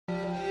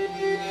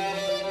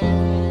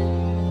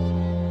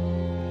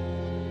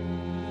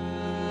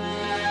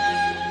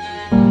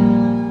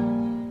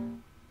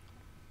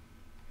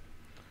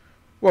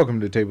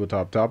Welcome to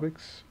Tabletop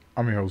Topics.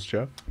 I'm your host,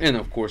 Jeff. And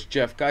of course,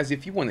 Jeff. Guys,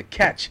 if you want to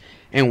catch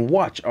and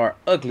watch our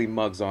ugly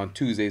mugs on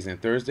Tuesdays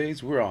and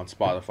Thursdays, we're on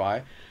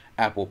Spotify,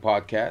 Apple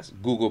Podcasts,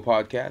 Google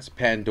Podcasts,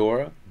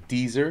 Pandora,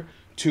 Deezer,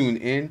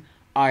 TuneIn,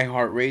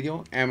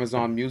 iHeartRadio,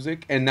 Amazon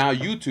Music, and now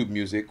YouTube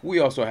Music. We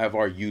also have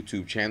our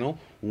YouTube channel,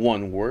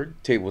 one word,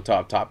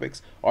 Tabletop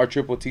Topics, our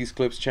Triple T's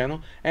Clips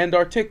channel, and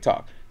our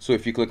TikTok. So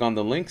if you click on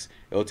the links,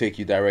 it'll take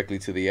you directly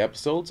to the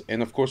episodes.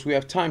 And of course, we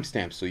have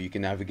timestamps so you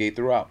can navigate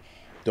throughout.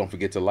 Don't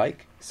forget to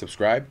like,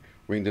 subscribe,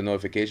 ring the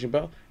notification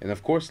bell, and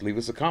of course, leave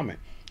us a comment.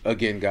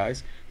 Again,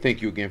 guys,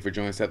 thank you again for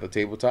joining us at the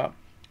tabletop.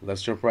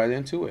 Let's jump right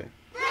into it.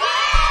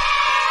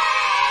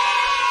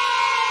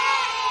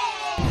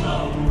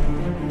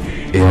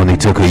 It only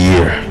took a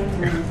year,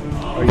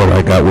 but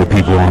I got with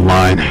people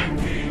online.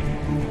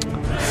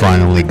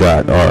 Finally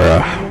got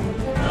our,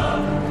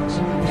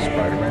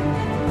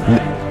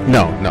 Spider-Man.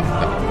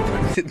 No.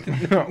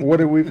 What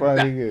did we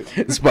finally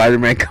get?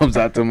 Spider-Man comes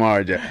out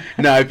tomorrow, Jeff.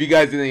 Now, if you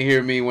guys didn't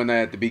hear me when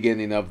at the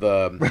beginning of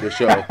the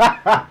show,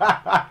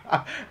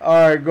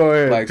 All right, go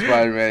ahead. like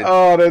Spider-Man.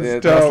 Oh,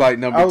 that's tough. That's like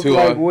number I was two.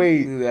 like,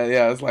 wait.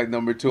 Yeah, that's like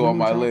number two What on are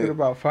my you talking list.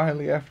 about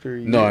finally after a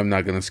year? No, I'm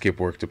not gonna skip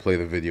work to play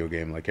the video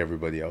game like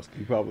everybody else.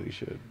 You probably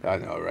should. I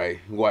know, right?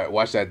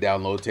 Watch that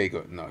download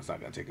no, it's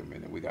not gonna take a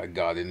minute. We got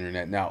God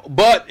internet now.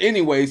 But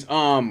anyways,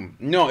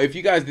 no, if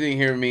you guys didn't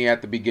hear me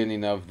at the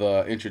beginning of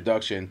the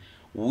introduction,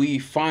 we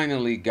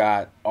finally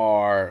got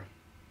our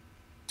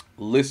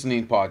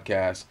listening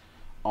podcast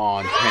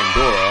on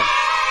Pandora.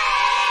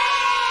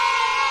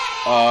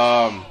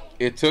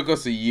 It took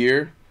us a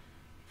year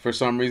for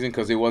some reason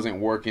because it wasn't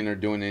working or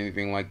doing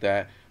anything like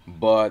that.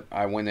 But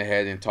I went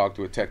ahead and talked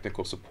to a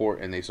technical support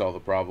and they saw the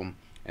problem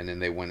and then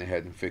they went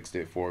ahead and fixed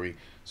it for me.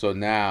 So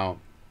now,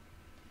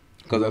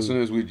 because as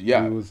soon as we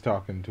was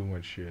talking too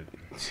much shit.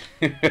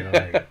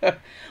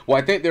 Well,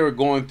 I think they were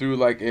going through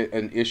like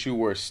an issue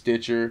where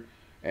Stitcher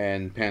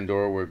and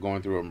Pandora were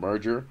going through a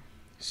merger.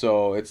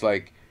 So it's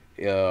like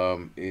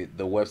the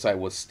website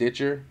was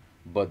Stitcher,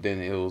 but then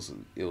it was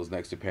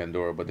next to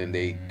Pandora, but then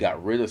they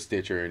got rid of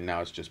Stitcher and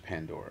now it's just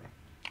Pandora.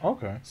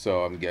 Okay.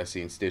 So I'm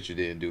guessing Stitcher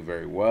didn't do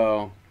very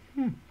well.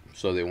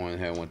 So they went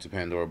ahead and went to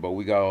Pandora, but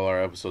we got all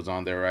our episodes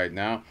on there right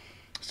now.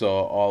 So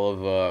all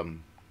of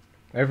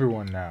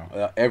everyone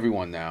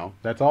now.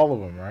 That's all of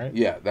them, right?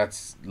 Yeah,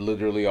 that's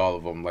literally all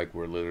of them. Like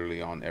we're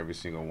literally on every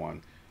single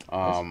one.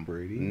 That's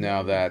pretty.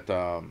 Now that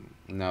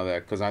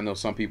because I know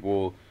some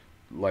people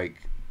like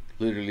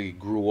literally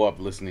grew up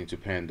listening to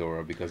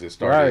Pandora because it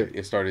started. Right.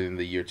 It started in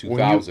the year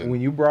 2000. When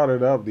you brought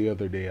it up the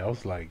other day, I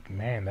was like,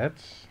 man,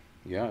 that's.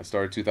 Yeah, it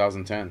started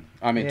 2010.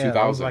 I mean, yeah,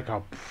 2000. I was like,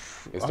 I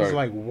was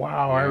like,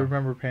 wow, Yeah. I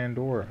remember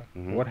Pandora.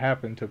 Mhm. What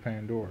happened to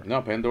Pandora?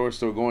 No, Pandora's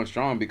still going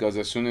strong because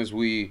as soon as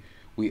we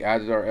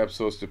added our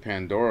episodes to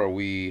Pandora,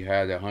 we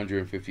had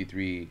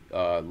 153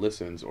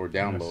 listens or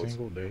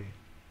downloads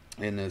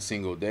In a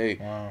single day.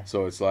 Wow.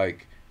 So it's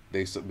like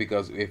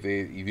because if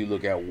you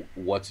look at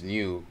what's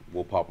new,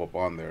 will pop up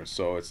on there.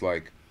 So it's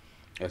like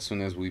as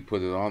soon as we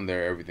put it on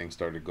there, everything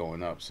started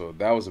going up. So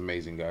that was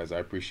amazing, guys. I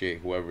appreciate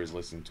whoever is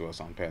listening to us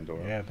on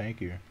Pandora. Yeah,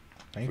 thank you.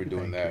 Thank for you,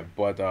 doing that. you.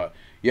 But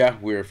yeah,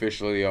 we're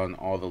officially on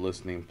all the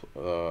listening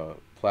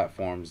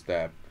platforms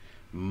that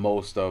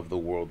most of the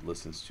world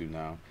listens to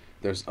now.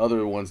 There's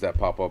other ones that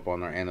pop up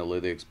on our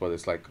analytics, but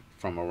it's like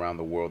from around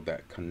the world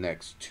that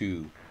connects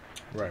to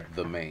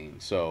the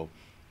main. So,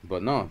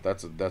 but no,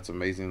 that's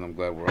amazing. I'm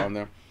glad we're on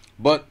there.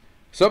 But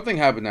something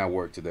happened at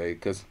work today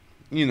because,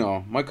 you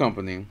know, my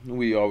company,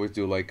 we always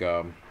do like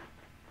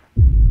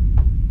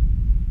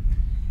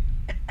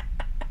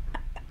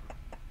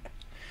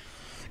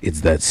It's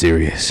that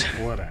serious.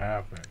 What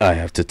happened? I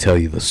have to tell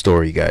you the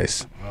story,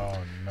 guys. Oh,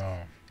 no.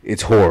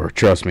 It's horror,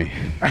 trust me.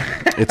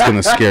 It's going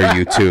to scare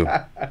you, too.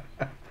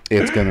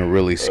 It's going to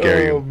really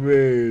scare you. Oh,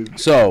 man.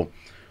 So,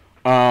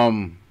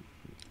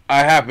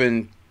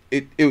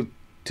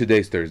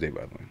 today's Thursday,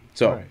 by the way.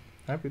 So, right.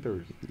 Happy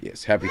Thursday.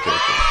 Yes, happy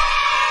Thursday.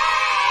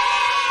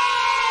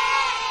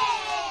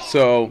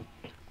 So,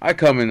 I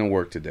come in and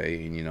work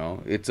today, and, you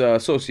know, it's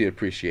associate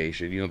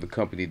appreciation. You know, the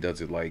company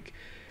does it like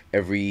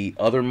every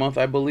other month,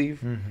 I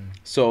believe. Mm-hmm.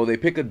 So they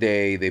pick a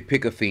day, they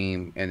pick a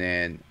theme, and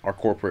then our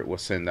corporate will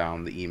send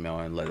down the email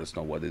and let us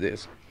know what it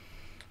is.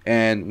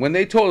 And when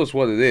they told us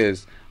what it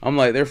is, I'm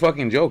like, they're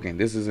fucking joking.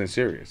 This isn't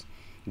serious.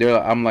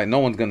 I'm like, no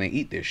one's gonna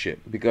eat this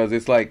shit because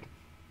it's like,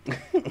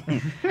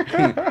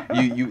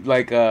 you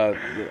like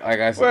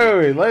I said.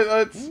 Wait,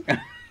 let's.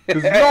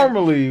 Because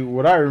normally,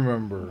 what I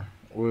remember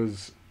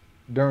was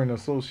during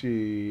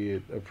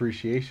Associate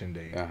Appreciation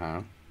Day.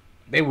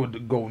 They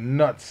would go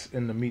nuts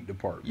in the meat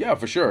department. Yeah,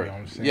 for sure. You know what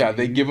I'm saying? Yeah,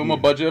 they give them a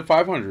budget of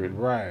 $500.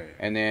 Right.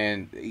 And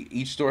then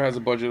each store has a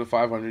budget of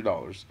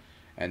 $500.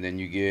 And then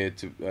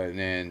and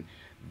then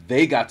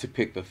they got to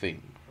pick the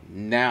theme.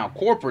 Now,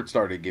 corporate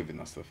started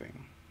giving us the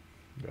theme.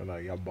 They're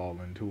like, y'all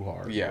balling too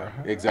hard. Yeah,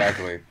 bro.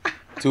 Exactly.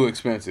 Too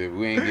expensive.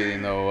 We ain't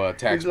getting no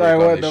tax He's break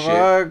like, on this shit.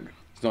 fuck?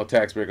 There's no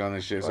tax break on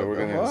this shit. So we're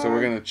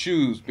gonna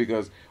choose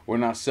because we're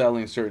not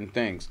selling certain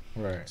things.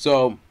 Right.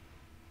 So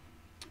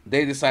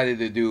they decided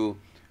to do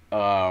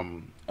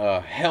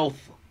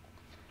health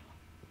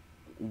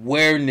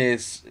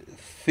awareness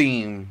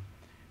theme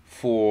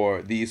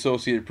for the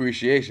associate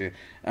appreciation.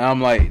 And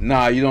I'm like,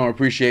 nah, you don't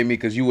appreciate me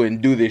because you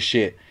wouldn't do this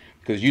shit.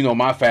 Because you know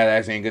my fat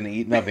ass ain't going to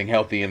eat nothing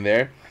healthy in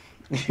there.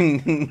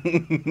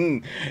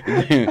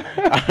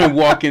 I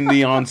walk in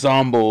the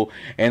ensemble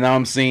and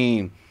I'm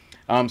seeing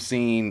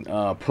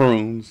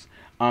prunes.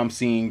 I'm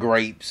seeing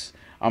grapes.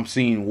 I'm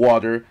seeing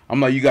water. I'm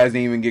like, you guys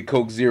didn't even get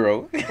Coke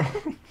Zero.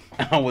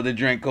 I would have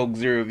drank Coke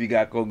Zero if you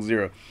got Coke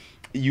Zero.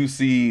 You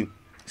see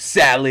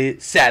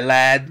salad.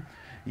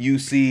 You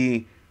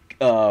see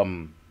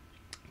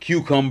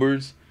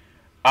cucumbers.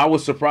 I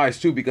was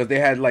surprised too because they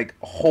had like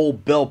whole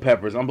bell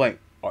peppers. I'm like,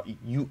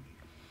 you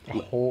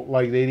whole,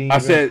 like they didn't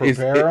even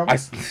prepare them?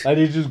 Like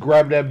they just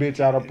grabbed that bitch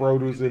out of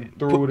produce and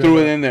threw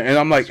it in there. And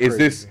I'm like, is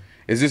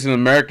this an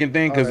American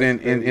thing? Because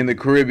in the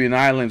Caribbean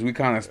islands, we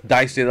kind of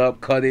dice it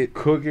up, cut it,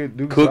 cook it,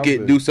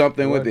 do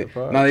something with it.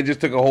 Now they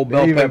just took a whole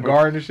bell pepper,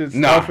 garnish it,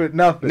 stuff it,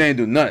 nothing. They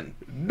didn't do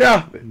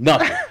nothing.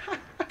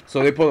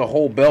 So they put a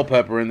whole bell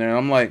pepper in there, and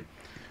I'm like,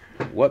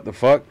 what the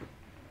fuck?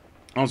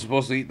 I'm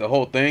supposed to eat the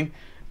whole thing,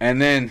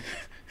 and then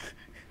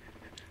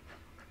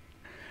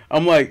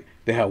I'm like,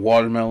 they had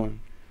watermelon.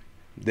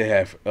 They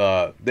have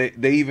they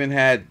even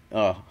had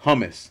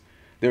hummus.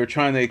 They were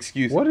trying to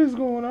excuse. What is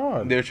going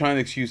on? They're trying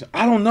to excuse.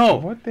 I don't know.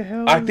 What the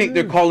hell? I think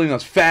they're calling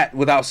us fat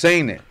without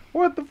saying it.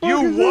 What the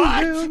fuck is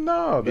this?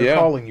 No, they're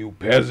calling you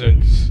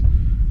peasants.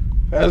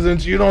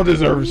 Peasants, you don't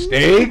deserve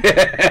steak. What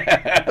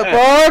the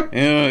fuck?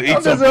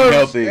 Eat something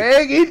healthy.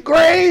 Steak, eat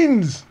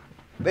grains.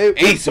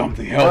 Eat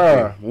something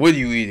healthy. What are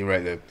you eating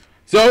right there?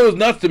 So it was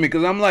nuts to me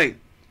because I'm like,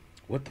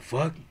 what the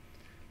fuck?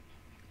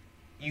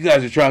 You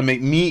guys are trying to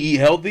make me eat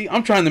healthy?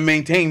 I'm trying to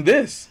maintain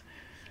this.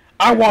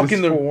 I walk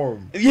in the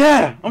form.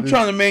 Yeah, I'm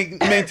trying to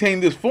maintain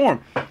this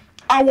form.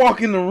 I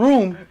walk in the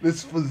room.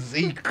 This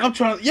physique. I'm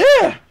trying.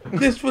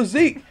 This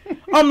physique.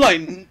 I'm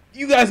like,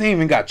 you guys ain't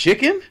even got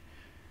chicken.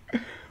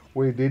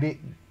 Wait, they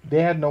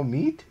had no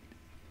meat?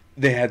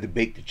 They had to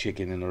bake the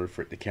chicken in order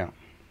for it to count.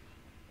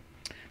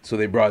 So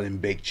they brought in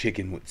baked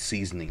chicken with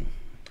seasoning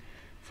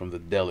from the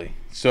deli.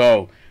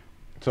 So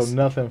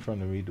nothing from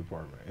the meat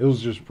department. It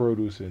was just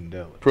produce in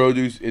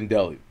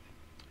deli.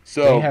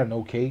 So they had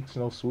no cakes,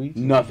 no sweets,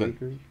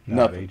 nothing.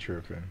 Nothing. They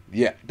tripping.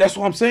 Yeah, that's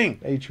what I'm saying.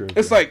 They tripping.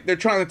 It's like they're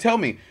trying to tell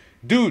me,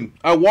 dude.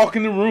 I walk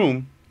in the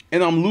room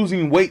and I'm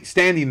losing weight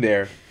standing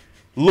there,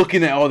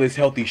 looking at all this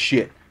healthy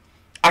shit.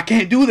 I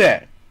can't do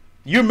that.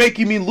 You're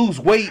making me lose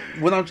weight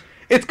when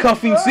it's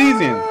cuffing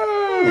season.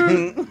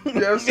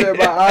 Jeff said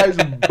my eyes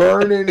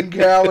burning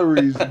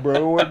calories,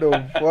 bro. What the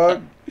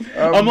fuck?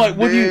 I'm like,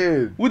 what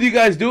are you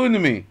guys doing to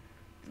me?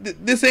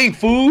 This ain't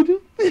food.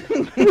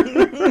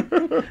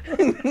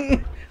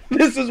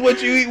 This is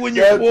what you eat when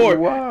you're poor.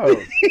 Wild.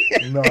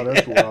 No,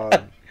 that's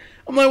wild.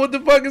 I'm like, what the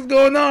fuck is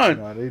going on?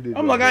 Nah, they did.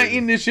 I'm like, I ain't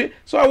eating this shit.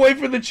 So I wait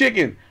for the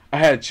chicken. I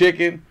had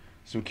chicken,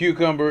 some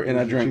cucumber, and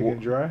I drank chicken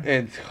dry.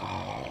 And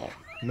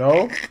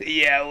no?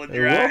 Yeah, it was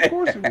dry. Well, of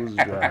course it was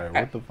dry.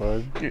 What the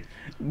fuck?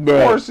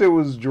 Bruh. Of course it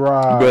was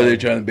dry. Bro, they're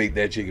trying to bake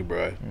that chicken,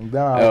 bro.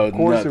 Nah, of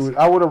course nuts. It was.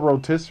 I would have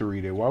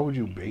rotisserie it. Why would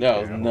you bake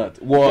that? That was nuts.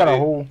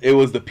 Well, it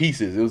was the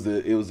pieces. It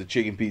was the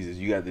chicken pieces.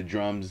 You got the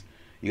drums.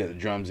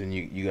 And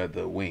you got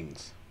the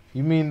wings.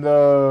 You mean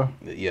the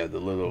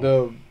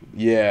little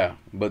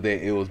but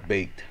it was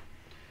baked.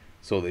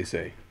 So they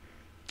say.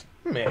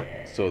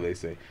 Man. So they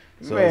say.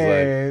 So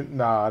man, it's like,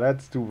 nah,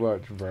 that's too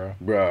much, bro.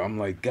 Bro, I'm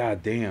like,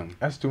 god damn.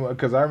 That's too much.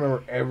 Because I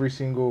remember every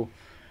single,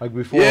 like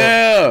before.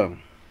 Yeah.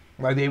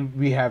 Like they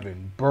be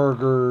having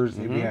burgers,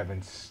 they be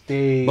having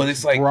steaks, but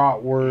it's like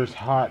bratwurst,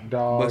 hot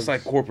dogs. But it's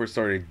like corporate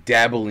started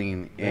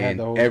dabbling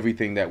in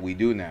everything that we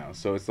do now.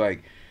 So it's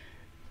like,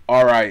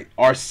 all right,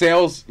 our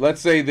sales.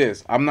 Let's say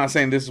this. I'm not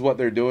saying this is what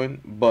they're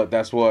doing, but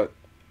that's what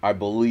I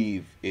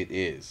believe it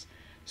is.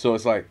 So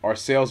it's like our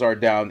sales are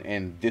down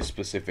in this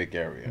specific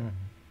area. Mm-hmm.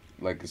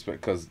 Like,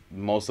 because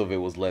most of it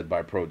was led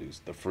by produce,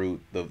 the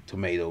fruit, the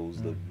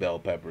tomatoes, the bell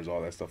peppers, all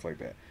that stuff like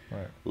that.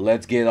 Right.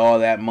 Let's get all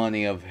that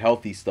money of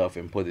healthy stuff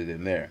and put it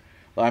in there.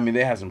 Well, I mean,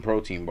 they have some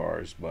protein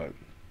bars, but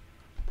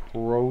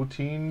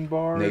protein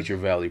bars? Nature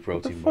Valley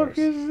protein bars. What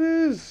the fuck is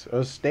this?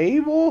 A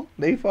stable?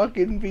 They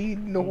fucking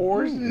feeding the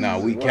horses? No,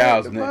 we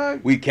cows.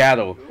 We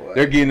cattle. What?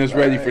 They're getting us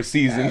ready for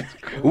season.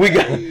 We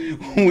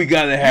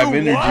gotta have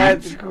energy.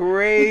 That's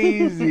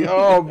crazy.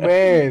 Oh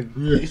man.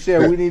 You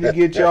said we need to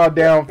get y'all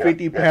down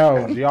 50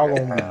 pounds. Y'all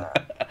gonna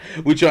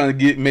we trying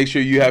to make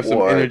sure you have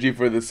some energy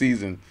for the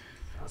season.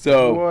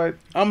 So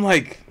I'm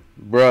like,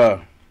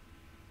 bruh,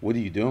 what are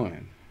you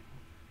doing?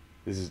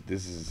 This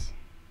is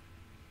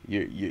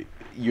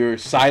you're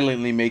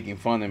silently making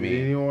fun of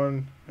me.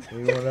 Anyone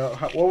else?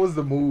 What was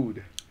the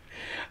mood?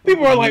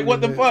 People are like,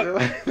 what the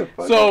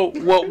fuck? So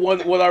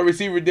what our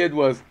receiver did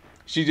was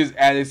she just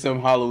added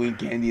some Halloween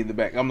candy in the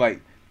back. I'm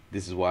like,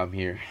 this is why I'm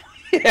here.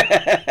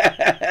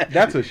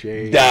 That's a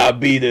shame.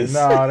 Diabetes.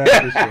 No, that's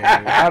a shame.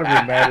 I'd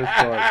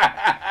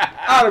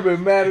have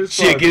been mad as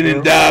fuck. Chicken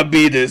and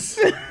diabetes.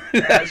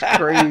 That's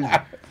crazy.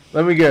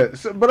 Let me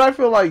guess. But I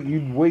feel like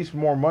you'd waste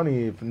more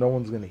money if no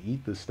one's gonna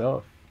eat the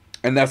stuff.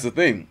 And that's the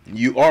thing.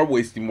 You are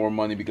wasting more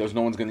money because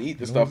no one's going to eat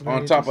the stuff.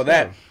 On top of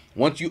that,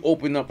 once you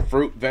open up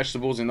fruit,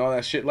 vegetables, and all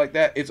that shit like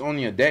that, it's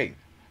only a day.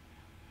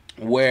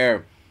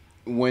 Where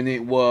when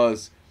it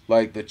was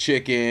like the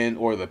chicken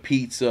or the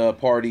pizza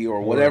party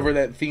or whatever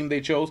that theme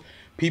they chose,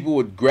 people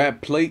would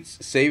grab plates,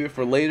 save it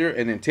for later,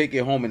 and then take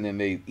it home and then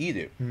they eat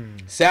it.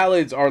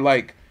 Salads are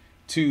like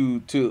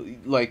to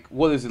like,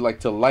 what is it,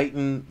 like to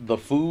lighten the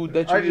food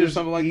that you eat or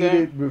something like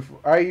that?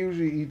 I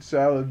usually eat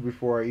salad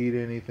before I eat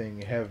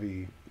anything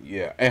heavy.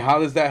 Yeah, and how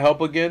does that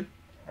help again?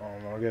 I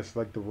don't know. I guess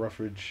like the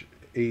roughage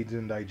aids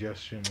in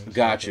digestion.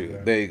 Got you.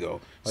 There you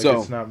go. Like so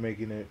it's not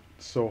making it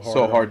so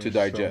hard to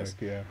digest.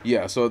 Stomach,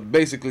 yeah. So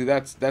basically,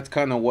 that's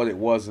kind of what it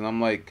was, and I'm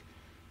like,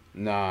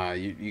 nah,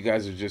 you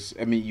guys are just.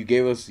 I mean, you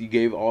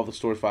gave all the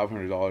stores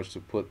 $500 to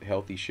put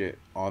healthy shit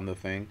on the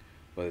thing,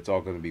 but it's all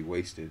going to be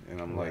wasted,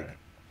 and I'm like,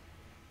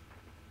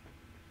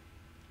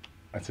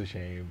 that's a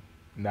shame.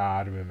 Nah,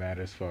 I'd have been mad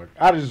as fuck.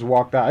 I'd have just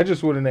walked out. I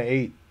just wouldn't have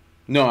ate.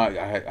 No, I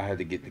had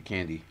to get the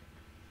candy.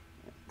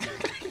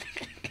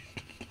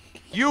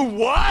 You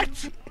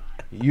what?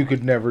 You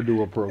could never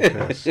do a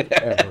protest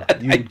ever.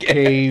 You'd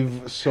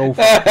cave so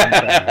fucking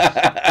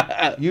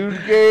fast. You'd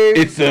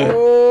cave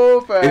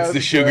so fast. It's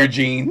the sugar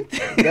gene.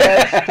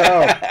 That's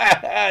tough.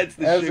 It's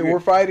the sugar. We're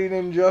fighting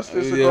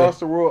injustice across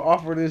the world.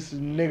 Offer this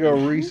nigga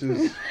a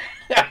Reese's.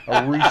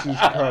 A Reese's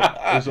cup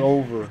is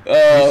over.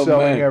 He's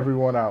selling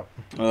everyone out.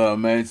 Oh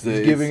man, He's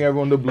giving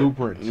everyone the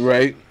blueprints.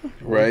 Right.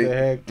 What the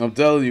heck? I'm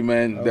telling you,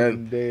 man.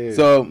 I'm dead.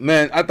 So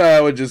man, I thought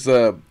I would just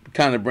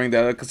kind of bring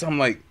that up because I'm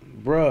like,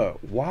 bruh,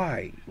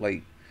 why?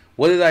 Like,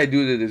 what did I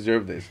do to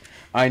deserve this?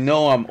 I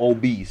know I'm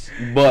obese,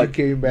 but you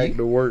came back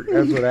to work.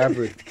 That's what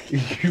happened.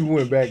 You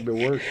went back to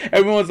work.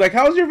 Everyone's like,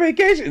 "How was your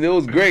vacation?" It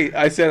was great.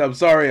 I said, "I'm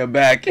sorry, I'm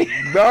back."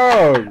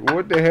 Dog,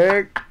 what the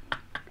heck?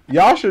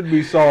 Y'all should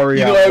be sorry.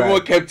 You know,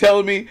 everyone kept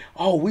telling me,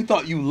 "Oh, we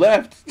thought you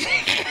left."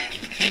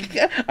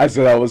 I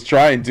said I was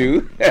trying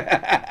to.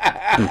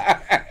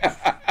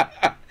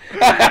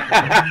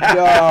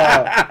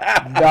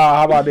 Nah,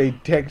 how about they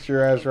text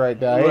your ass right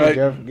now? Hey, right.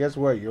 Jeff, guess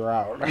what? You're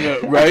out. Yeah,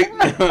 right?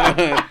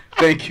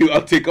 Thank you.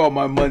 I'll take all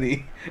my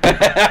money.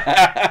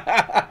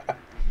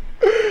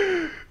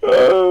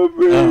 Oh,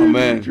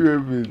 man. You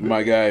tripping.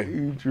 My guy.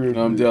 You tripping.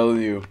 I'm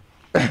telling you.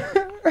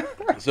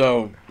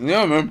 So,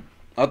 yeah, man.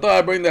 I thought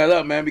I'd bring that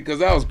up, man, because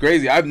that was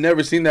crazy. I've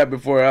never seen that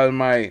before out of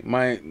my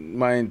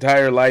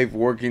entire life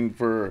working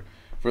for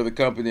the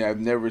company. I've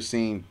never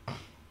seen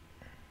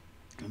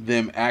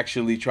them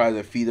actually try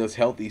to feed us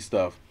healthy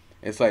stuff.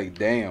 It's like,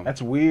 damn.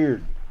 That's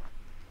weird.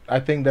 I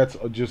think that's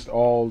just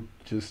all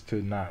just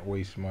to not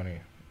waste money.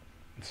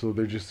 So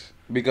they're just...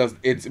 Because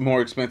it's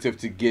more expensive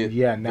to get...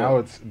 Yeah, now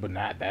it's... But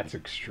not that's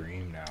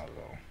extreme now,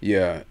 though.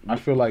 Yeah. I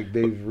feel like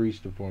they've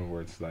reached a point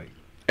where it's like...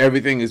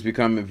 Everything is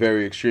becoming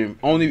very extreme.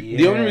 The only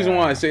reason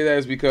why I say that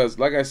is because,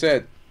 like I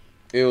said,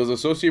 it was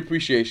associate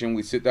appreciation.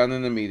 We sit down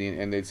in the meeting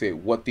and they'd say,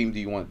 what theme do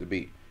you want it to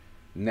be?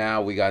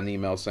 Now we got an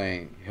email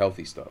saying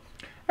healthy stuff.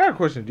 I have a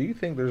question. Do you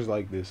think there's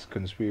like this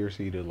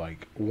conspiracy to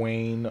like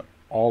wane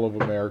all of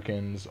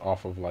Americans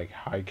off of like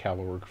high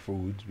caloric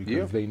foods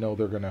because they know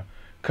they're going to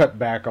cut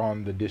back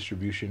on the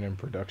distribution and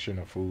production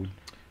of food?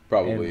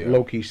 Probably, and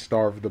low-key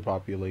starve the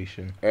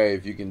population. Hey,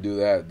 if you can do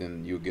that,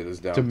 then you'll get us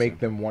down. To make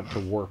them want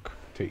to work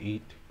to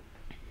eat.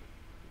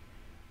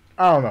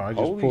 I don't know. I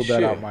just pulled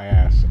that out my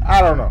ass.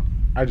 I don't know.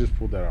 I just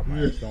pulled that out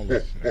my ass. Don't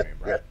listen to me,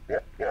 bro.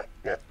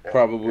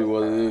 Probably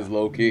what it is,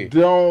 low key.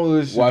 Don't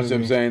listen. Watch to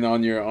them me. saying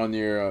on your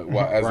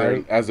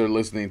as they're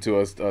listening to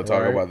us talk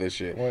about this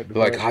shit. They're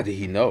like, how did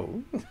he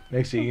know?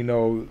 Next thing you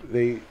know,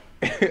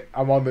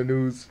 I'm on the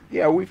news.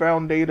 Yeah, we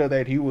found data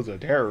that he was a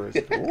terrorist.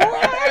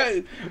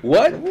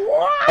 What?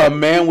 A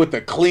man with a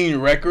clean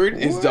record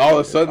is all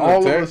of a sudden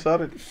all of a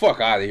sudden.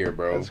 Fuck out of here,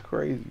 bro. That's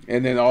crazy.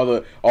 And then all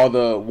the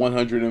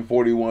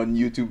 141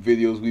 YouTube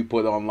videos we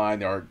put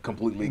online are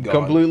completely gone.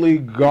 Completely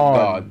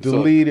gone.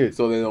 Deleted.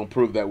 So they don't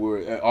prove that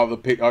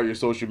all your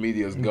social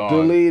media is gone.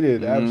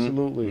 Deleted.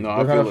 Absolutely. No,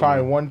 they're gonna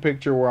find one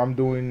picture where I'm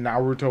doing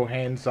Naruto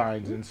hand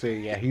signs and say,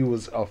 yeah, he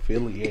was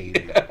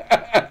affiliated.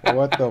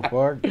 What the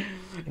fuck?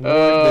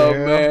 Oh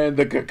man,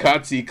 the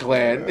Kakatsi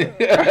clan,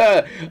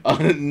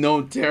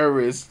 unknown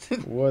terrorist.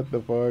 What the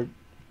fuck?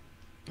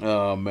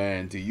 Oh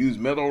man, to use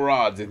metal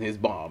rods in his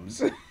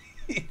bombs.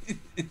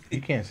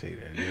 You can't say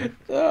that, dude.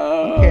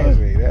 You can't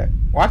say that.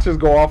 Watch us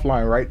go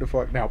offline right the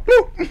fuck now.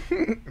 Boop!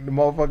 The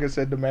motherfucker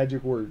said the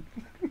magic word.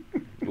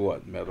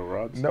 What, metal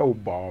rods? No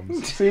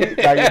bombs. See,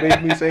 now you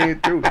made me say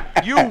it too.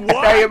 You what?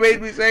 Now you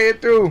made me say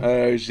it too.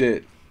 Oh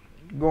shit.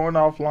 Going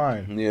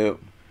offline. Yep.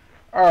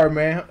 All right,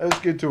 man. Let's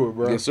get to it,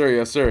 bro. Yes, sir.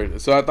 Yes, sir.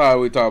 So I thought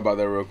we'd talk about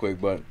that real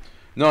quick, but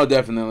no,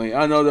 definitely.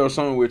 I know there was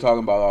something we were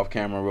talking about off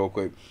camera real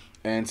quick,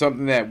 and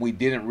something that we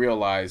didn't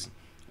realize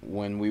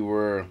when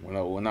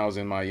I was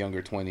in my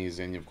younger 20s,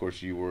 and of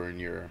course you were in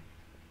your.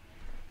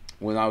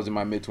 When I was in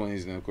my mid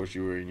 20s, and of course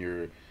you were in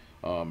your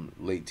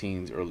late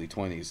teens, early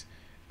 20s,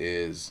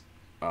 is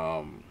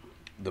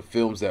the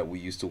films that we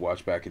used to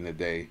watch back in the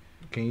day.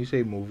 Can you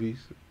say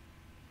movies?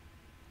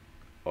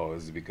 Oh,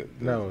 is it because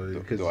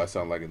no? Do I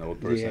sound like an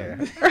old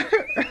person?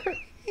 Yeah.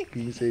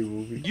 Can you say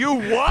movie? You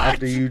what?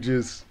 After you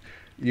just,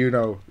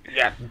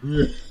 yeah,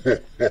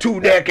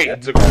 2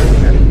 decades ago.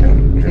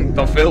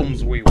 The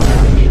films we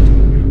watched.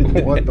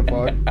 what the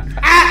fuck?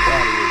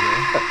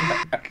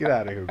 Get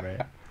out of here,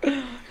 man.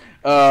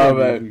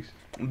 Man.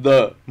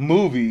 The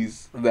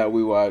movies that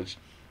we watched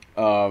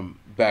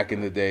back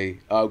in the day,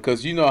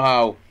 because you know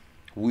how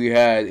we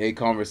had a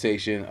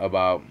conversation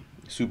about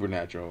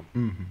supernatural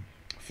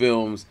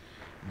films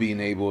being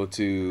able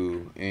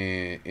to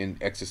in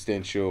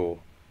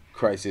existential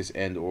crisis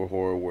and or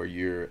horror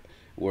where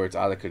it's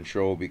out of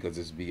control because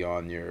it's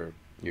beyond your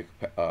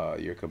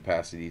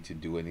capacity to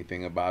do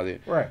anything about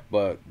it. Right.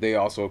 But they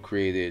also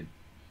created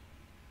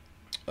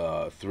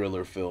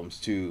thriller films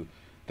too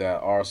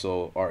that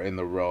also are in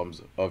the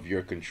realms of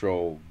your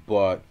control,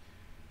 but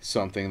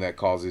something that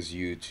causes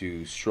you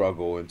to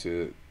struggle and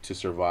to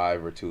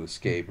survive or to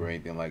escape or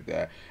anything like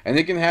that. And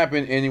it can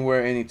happen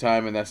anywhere,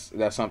 anytime, and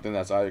that's something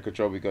that's out of your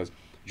control because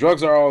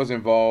drugs are always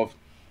involved.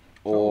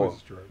 Or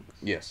always drugs.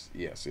 Yes,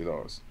 it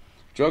always.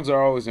 Drugs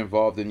are always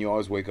involved, and you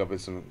always wake up in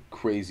some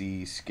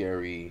crazy,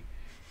 scary,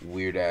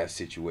 weird ass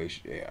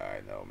situation. Yeah, I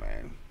know,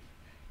 man.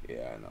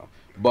 Yeah, I know.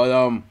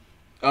 But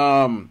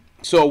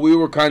so we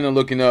were kind of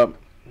looking up.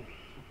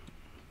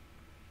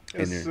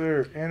 Yes,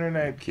 sir.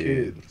 Internet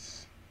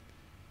kids.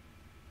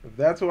 If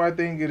that's what I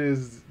think it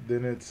is,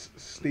 then it's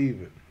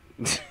Steven.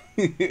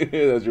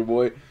 That's your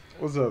boy.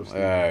 What's up,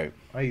 Steven? All right.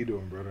 How you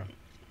doing, brother?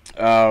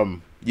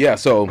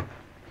 So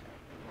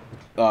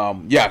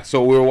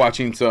we were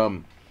watching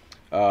some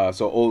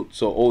old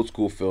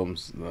school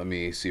films. Let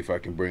me see if I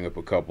can bring up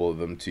a couple of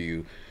them to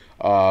you.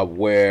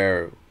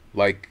 Where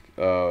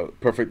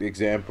perfect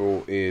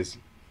example is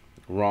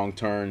Wrong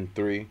Turn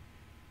 3.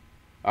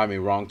 I mean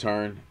Wrong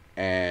Turn.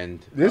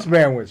 And this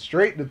man went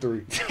straight to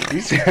 3. He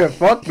said,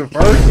 "Fuck the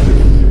first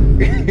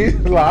 2." He's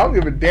like, "I don't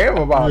give a damn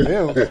about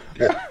him."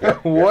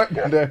 What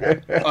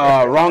the?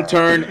 Wrong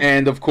Turn,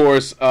 and of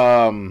course,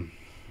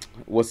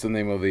 what's the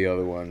name of the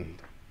other one?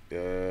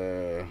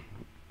 You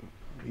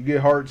get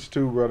hearts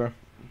too, brother.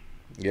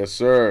 Yes,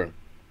 sir.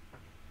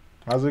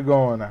 How's it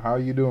going? How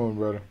you doing,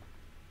 brother?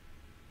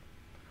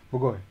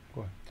 Well, go ahead.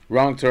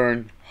 Wrong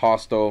Turn,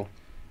 Hostel,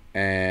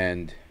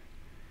 and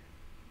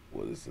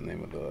what is the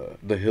name of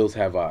The Hills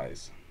Have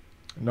Eyes?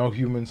 No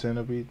Human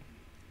Centipede.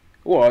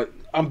 Well,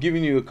 I'm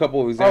giving you a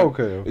couple of examples.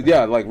 Oh, okay.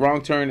 Yeah, like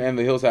Wrong Turn and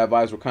The Hills Have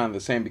Eyes were kind of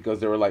the same because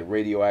they were like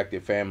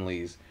radioactive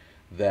families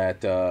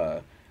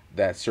that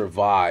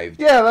survived.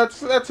 Yeah,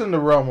 that's in the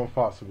realm of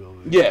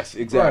possibility. Yes,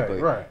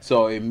 exactly. Right.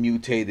 So it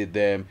mutated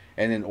them,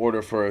 and in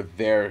order for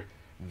their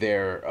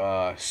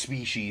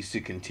species to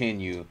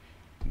continue,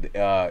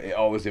 it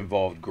always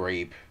involved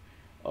rape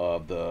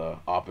of the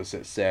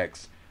opposite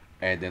sex,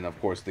 and then of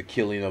course the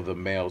killing of the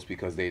males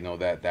because they know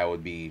that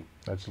would be.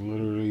 That's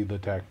literally the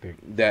tactic.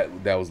 That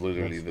was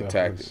literally the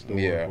tactic.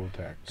 Yeah.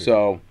 Tactic.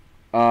 So,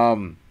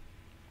 I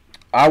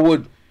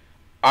would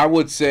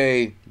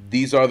say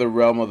these are the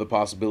realm of the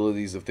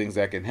possibilities of things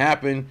that can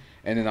happen,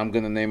 and then I'm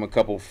gonna name a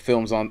couple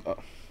films on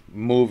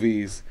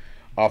movies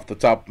off the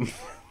top.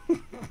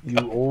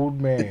 You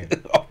old man.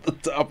 Off the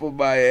top of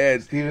my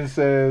head. Steven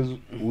says,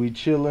 "We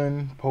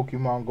chillin',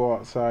 Pokemon go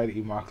outside,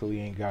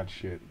 Immokalee ain't got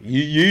shit."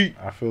 Yeet.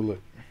 I feel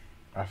it.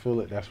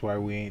 That's why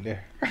we ain't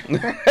there.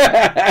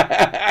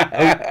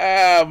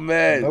 Oh,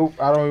 man. Nope.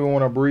 I don't even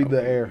want to breathe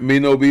the air. Me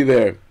no be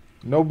there.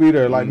 No be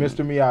there, like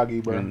Mr.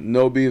 Miyagi, bro.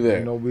 No be there.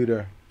 Me no be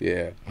there.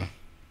 Yeah.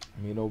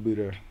 Me no be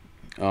there.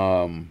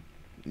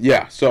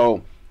 Yeah.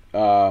 So,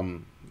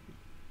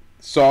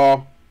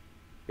 Saw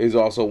is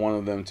also one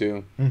of them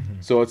too.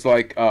 Mm-hmm. So it's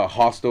like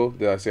Hostel.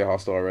 Did I say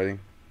Hostel already?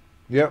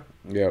 Yep.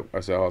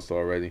 I said Hostel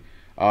already.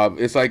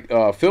 It's like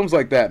films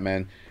like that,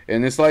 man.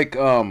 And it's like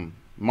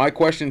my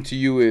question to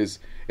you is,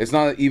 it's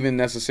not even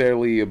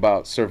necessarily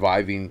about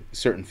surviving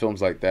certain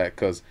films like that,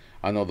 because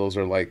I know those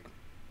are like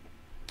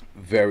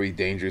very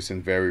dangerous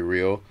and very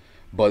real,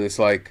 but it's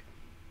like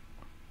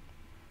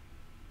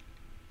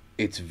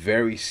it's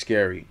very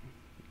scary.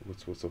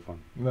 What's so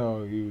funny?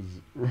 No, he was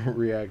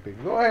reacting.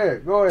 Go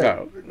ahead. Go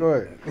ahead.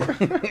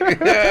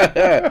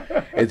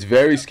 It's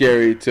very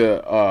scary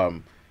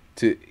to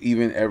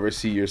even ever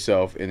see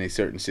yourself in a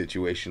certain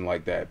situation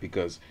like that,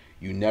 because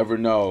you never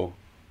know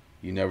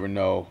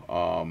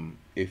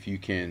if you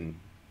can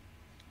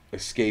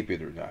escape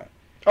it or not.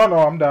 Oh no,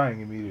 I'm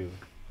dying immediately.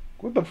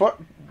 What the fuck,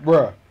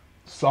 bruh?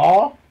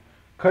 Saw?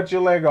 Cut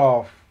your leg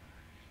off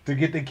to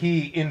get the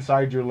key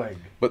inside your leg.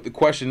 But the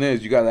question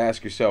is, you got to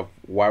ask yourself,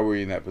 why were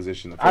you in that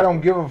position? I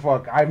don't give a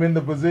fuck. I'm in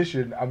the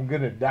position. I'm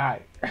gonna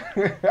die.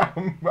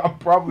 I'm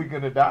probably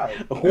gonna die.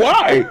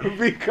 Why?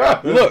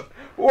 Because look,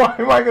 why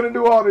am I gonna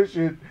do all this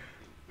shit?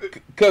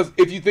 Because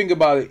if you think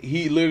about it,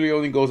 he literally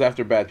only goes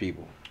after bad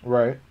people.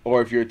 Right.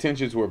 Or if your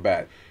intentions were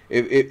bad.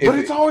 But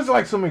it's always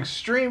like some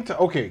extreme.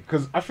 Okay,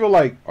 because I feel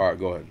like. All right,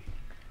 go ahead.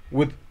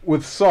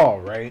 With Saul,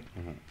 right?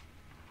 Mm-hmm.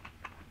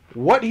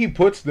 What he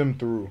puts them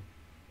through.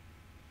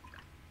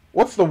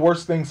 What's the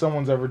worst thing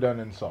someone's ever done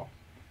in Saul?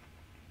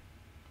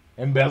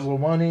 Embezzle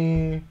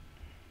money.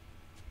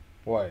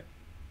 What?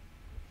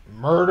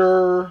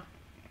 Murder.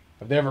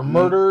 Have they ever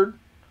murdered?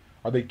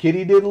 Are they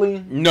kitty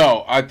diddling?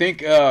 No, I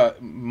think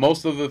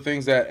most of the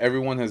things that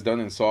everyone has done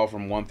in Saw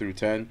from 1 through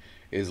 10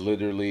 is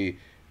literally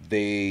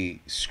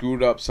they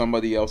screwed up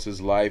somebody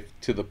else's life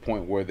to the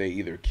point where they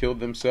either killed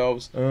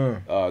themselves,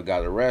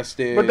 got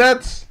arrested, but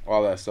that's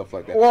all that stuff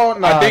like that.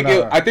 Well,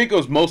 I think it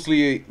was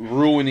mostly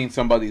ruining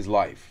somebody's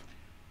life.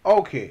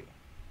 Okay.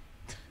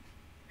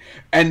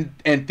 And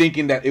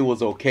thinking that it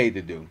was okay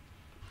to do.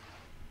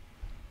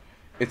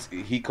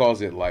 He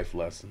calls it life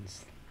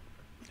lessons.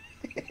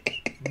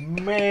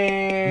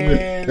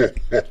 Man.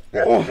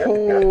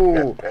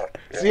 Oh.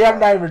 See, I'm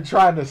not even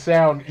trying to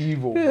sound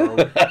evil, bro.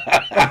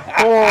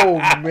 Oh,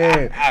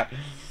 man.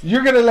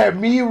 You're going to let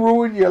me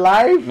ruin your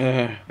life?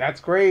 That's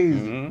crazy.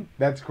 Mm-hmm.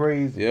 That's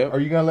crazy. Yep. Are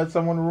you going to let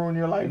someone ruin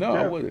your life? No,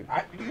 Jeff? I wouldn't.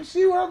 You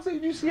see what I'm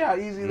saying? You see how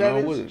easy that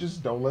is? Wouldn't.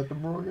 Just don't let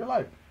them ruin your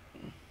life.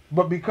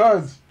 But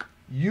because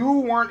you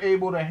weren't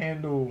able to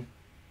handle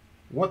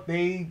what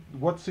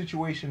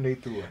situation they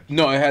threw at you.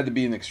 No, it had to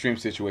be an extreme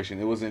situation.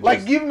 It wasn't like,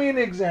 just, give me an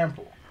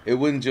example. It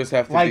wouldn't just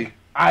have to like, be.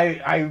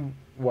 I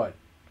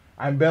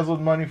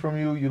embezzled money from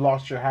you. You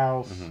lost your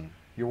house. Mm-hmm.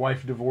 Your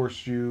wife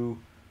divorced you.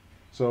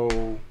 So,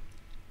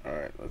 all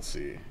right, let's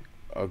see.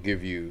 I'll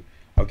give you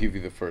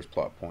the first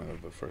plot point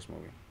of the first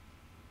movie.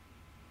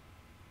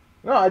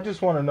 No, I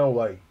just want to know,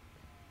 like,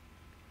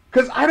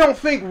 because I don't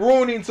think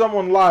ruining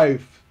someone's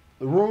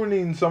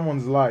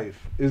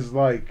life is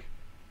like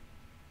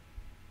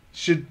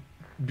should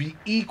be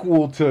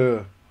equal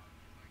to,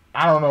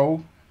 I don't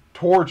know,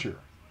 torture.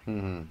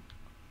 Mm-hmm.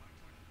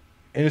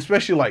 And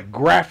especially like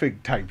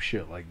graphic type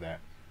shit like that.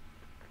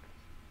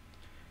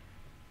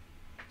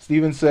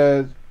 Steven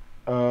says,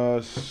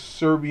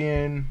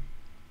 Serbian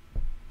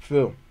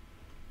film.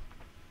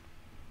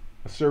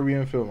 A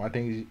Serbian film. I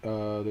think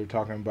they're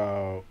talking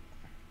about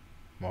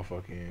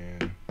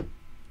motherfucking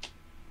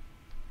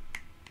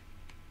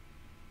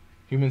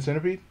Human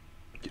Centipede?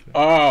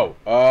 Oh.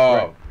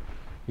 Right.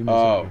 Human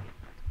Centipede.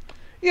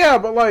 Yeah,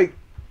 but like,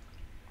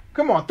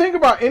 come on, think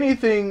about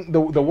anything,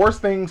 the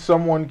worst thing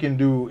someone can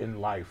do in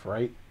life,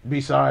 right?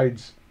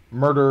 Besides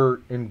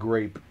murder and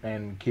grape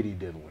and kitty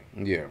diddling.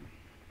 Yeah.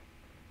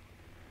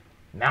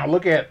 Now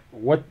look at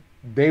what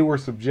they were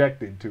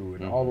subjected to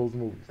in all those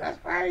movies. That's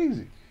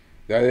crazy.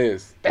 That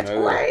is. That's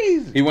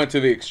crazy. He went to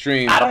the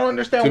extreme. I don't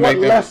understand what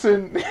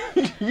lesson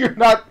you're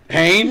not.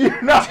 Pain?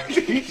 You're not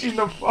teaching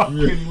the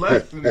fucking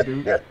lesson,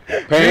 dude.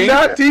 Pain? You're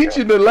not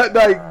teaching the like.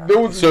 There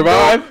was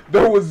survive.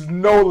 There was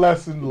no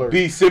lesson learned.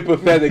 Be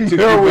sympathetic to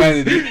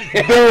humanity.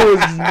 There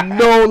was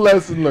no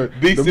lesson learned.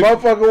 The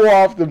motherfucker who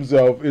offed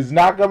himself is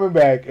not coming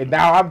back, and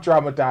now I'm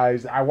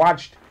traumatized. I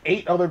watched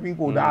 8 other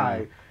people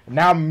die.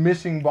 Now I'm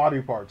missing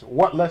body parts.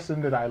 What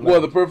lesson did I learn?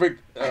 Well,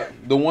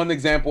 the one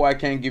example I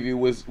can give you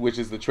which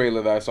is the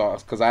trailer that I saw,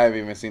 because I haven't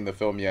even seen the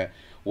film yet,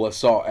 was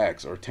Saw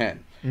X or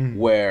 10,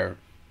 where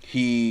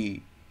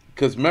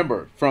because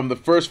remember, from the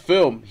first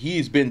film,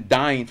 he's been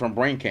dying from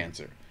brain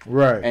cancer.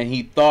 Right. And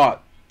he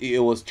thought it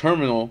was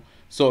terminal,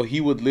 so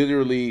he would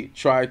literally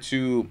try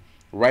to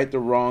right the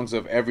wrongs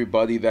of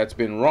everybody that's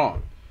been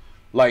wrong.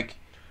 Like,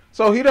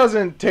 so he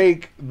doesn't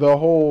take the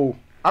whole,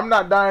 I'm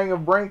not dying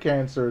of brain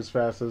cancer as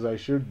fast as I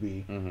should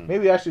be. Mm-hmm.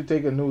 Maybe I should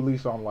take a new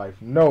lease on life.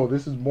 No,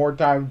 this is more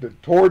time to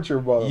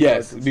torture motherfuckers.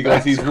 Yes,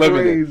 because he's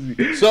living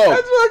it. So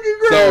that's fucking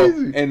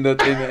crazy. So, and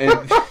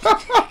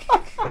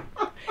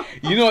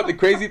you know what the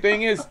crazy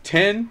thing is?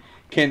 10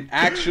 can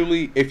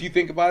actually, if you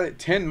think about it,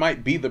 10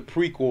 might be the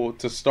prequel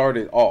to start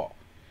it all.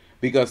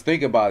 Because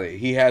think about it,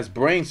 he has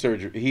brain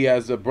surgery. He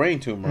has a brain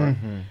tumor,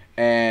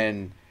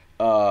 and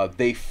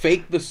they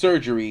faked the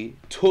surgery,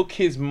 took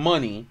his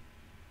money.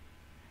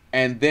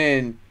 And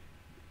then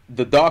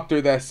the doctor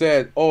that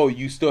said, oh,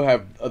 you still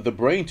have the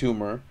brain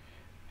tumor.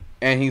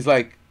 And he's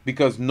like,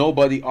 because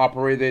nobody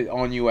operated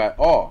on you at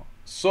all.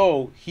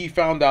 So he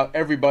found out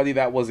everybody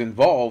that was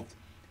involved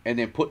and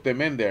then put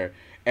them in there.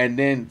 And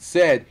then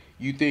said,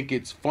 you think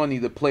it's funny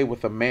to play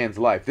with a man's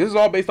life. This is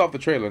all based off the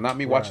trailer, not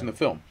me watching the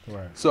film.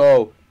 Right.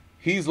 So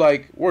he's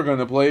like, we're going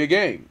to play a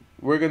game.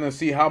 We're going to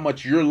see how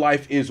much your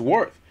life is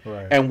worth.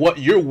 Right. And what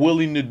you're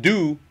willing to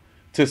do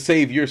to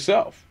save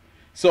yourself.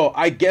 So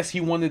I guess he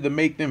wanted to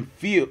make them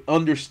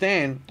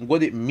understand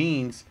what it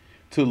means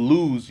to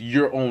lose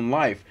your own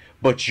life,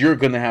 but you're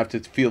gonna have to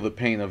feel the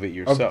pain of it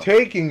yourself. Of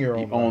taking your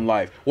own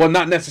life. Well,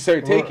 not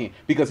necessarily taking,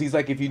 because he's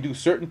like, if you do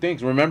certain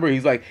things, remember,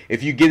 he's like,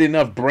 if you get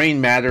enough brain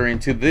matter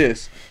into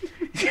this,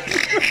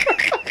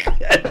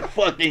 that's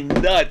fucking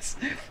nuts.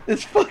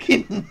 It's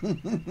fucking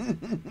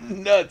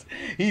nuts.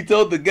 He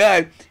told the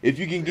guy, if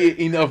you can get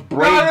enough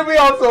brain, gotta be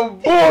on some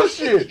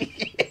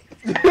bullshit.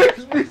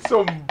 There's be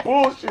some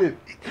bullshit.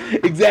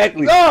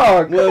 Exactly.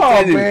 No, come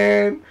on,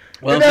 man.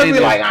 Well, and then be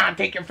like,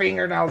 take your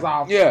fingernails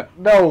off. Yeah.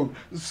 No,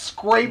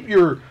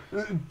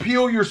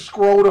 peel your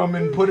scrotum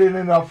and put it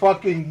in a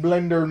fucking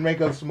blender and make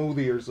a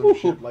smoothie or some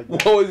shit like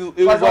that. Well,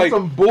 it was like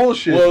some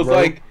bullshit. Well, it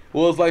bro.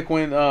 was like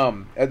when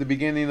at the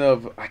beginning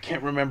of, I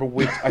can't remember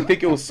which, I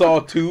think it was Saw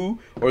 2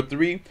 or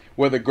 3,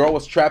 where the girl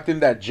was trapped in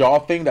that jaw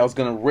thing that was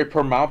gonna rip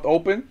her mouth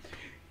open.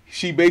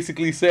 She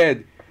basically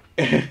said,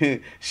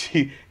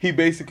 he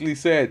basically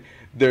said,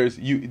 there's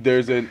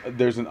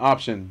an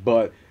option,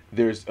 but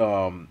there's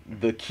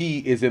the key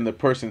is in the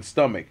person's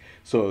stomach.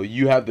 So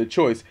you have the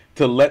choice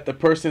to let the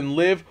person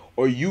live,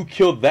 or you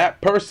kill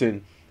that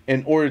person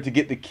in order to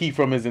get the key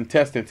from his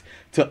intestines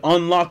to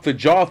unlock the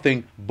jaw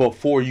thing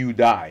before you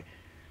die.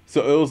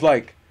 So it was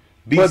like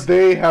but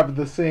they have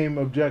the same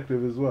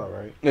objective as well,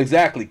 right?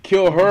 Exactly.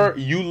 Kill her,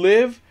 you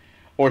live,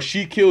 or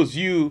she kills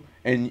you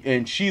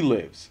and she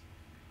lives.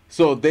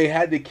 So they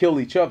had to kill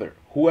each other.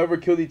 Whoever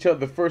killed each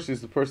other first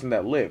is the person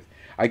that lived.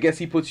 I guess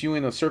he puts you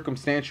in a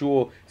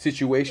circumstantial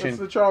situation. That's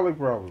the Charlie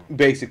problem.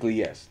 Basically,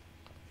 yes.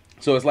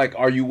 So it's like,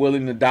 are you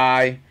willing to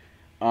die,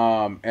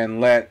 and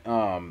let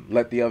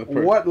the other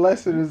person? What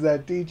lesson is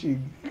that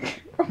teaching?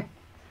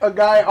 A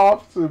guy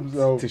offs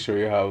himself To show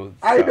you how.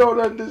 I don't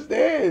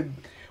understand.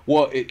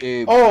 Well,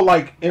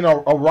 like in a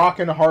rock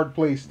and a hard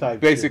place type.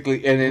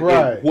 Basically, shit. and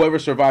right. Whoever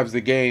survives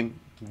the game,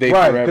 they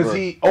forever. Because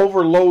he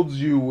overloads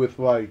you with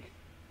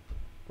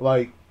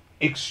like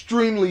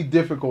extremely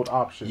difficult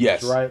options.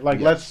 Yes. Right.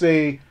 Like let's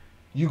say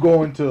you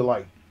go into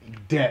like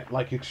debt,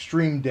 like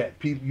extreme debt.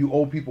 You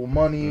owe people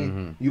money.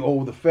 Mm-hmm. You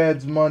owe the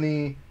feds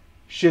money.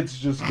 Shit's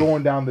just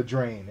going down the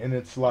drain, and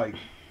it's like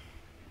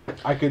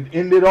I could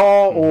end it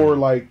all, or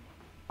like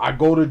I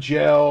go to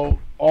jail.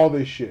 All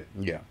this shit.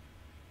 Yeah.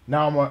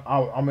 Now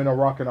I'm in a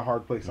rock and a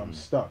hard place. I'm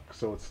stuck.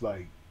 So it's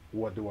like,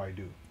 what do I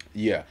do?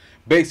 Yeah,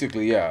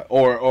 basically, yeah.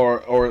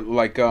 Or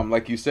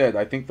like you said,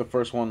 I think the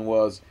first one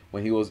was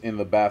when he was in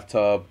the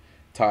bathtub,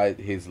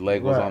 his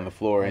leg was on the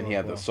floor, and he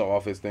had to saw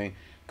off his thing.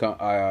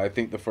 I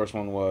think the first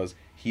one was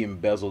he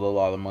embezzled a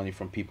lot of money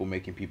from people,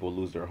 making people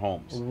lose their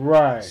homes.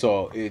 Right.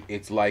 So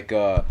it's like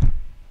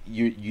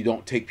you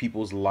don't take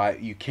people's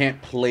life. You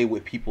can't play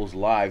with people's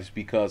lives,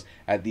 because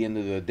at the end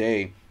of the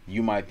day,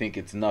 you might think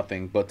it's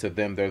nothing, but to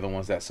them, they're the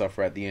ones that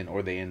suffer at the end,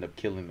 or they end up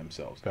killing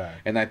themselves. Right.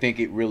 And I think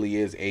it really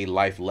is a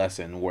life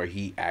lesson where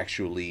he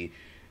actually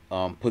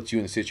puts you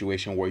in a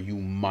situation where you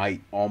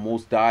might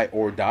almost die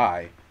or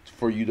die,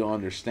 for you to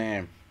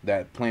understand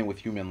that playing with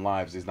human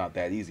lives is not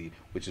that easy,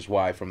 which is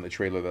why from the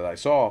trailer that I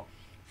saw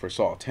for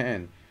Saw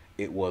 10,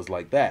 it was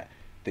like that.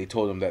 They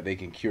told him that they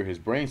can cure his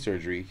brain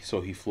surgery,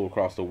 so he flew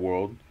across the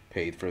world,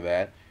 paid for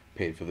that,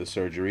 paid for the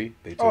surgery.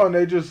 And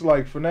they just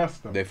like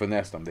finessed him. They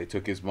finessed him. They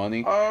took his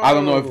money. Oh. I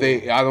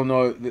don't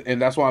know,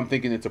 and that's why I'm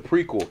thinking it's a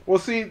prequel. Well,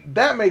 see,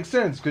 that makes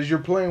sense because you're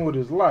playing with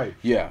his life.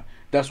 Yeah,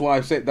 that's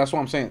why that's what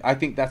I'm saying. I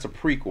think that's a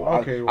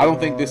prequel. Okay, I don't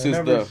think this is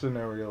the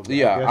scenario.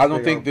 Yeah, I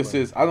don't think this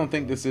is. I don't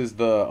think this is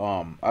the.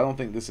 I don't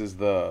think this is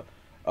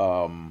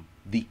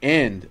the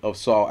end of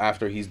Saw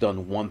after he's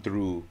done 1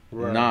 through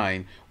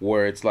 9,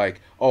 where it's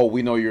like, oh,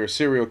 we know you're a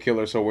serial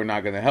killer, so we're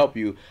not going to help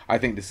you. I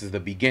think this is the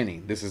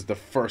beginning. This is the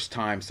first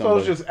time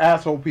somebody. So it's just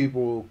asshole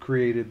people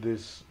created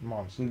this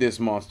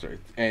monster.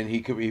 And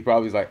he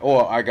probably's like,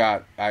 oh,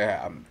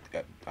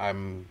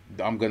 I'm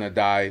gonna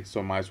die,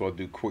 so might as well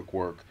do quick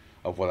work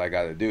of what I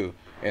got to do.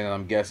 And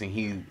I'm guessing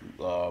he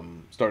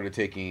started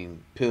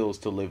taking pills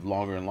to live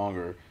longer and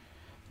longer.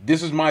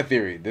 This is my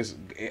theory.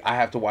 I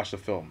have to watch the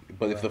film.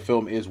 But if the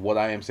film is what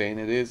I am saying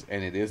it is,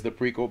 and it is the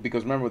prequel,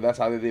 because remember, that's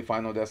how they did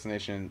Final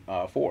Destination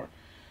 4.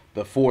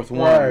 The fourth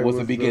one was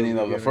the beginning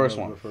of the first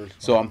one.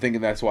 So I'm thinking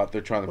that's what they're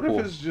trying to pull.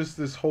 What if it's just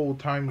this whole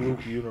time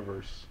loop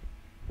universe?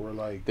 Where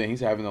like... Then he's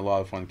having a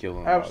lot of fun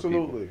killing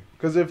Absolutely.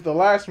 Because if the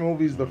last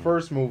movie is the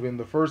first movie, and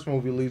the first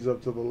movie leads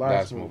up to the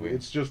last movie,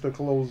 it's just a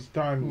closed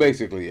time loop.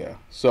 Basically, yeah.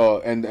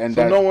 So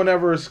so no one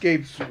ever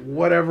escapes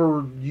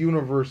whatever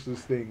universe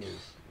this thing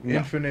is.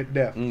 Infinite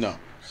death. No.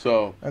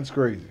 So that's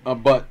crazy.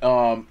 But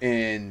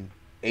in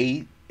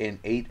 8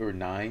 or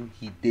 9,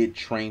 he did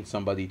train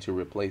somebody to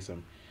replace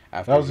him.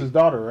 After that was his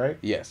daughter, right?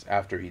 Yes,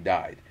 after he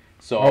died.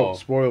 So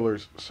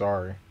spoilers.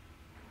 Sorry.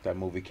 That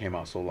movie came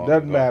out so long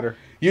Doesn't ago. matter.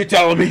 You're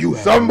telling me you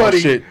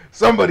somebody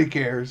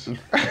cares.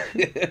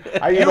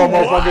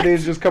 Motherfucker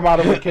didn't just come out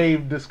of a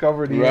cave,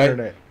 discover the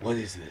internet. What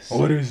is this?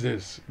 What is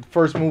this?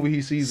 First movie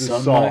he sees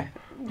is Saw.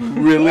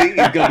 Really?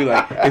 He's gonna be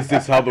like, is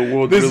this how the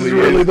world this really is? This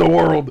is really the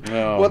world.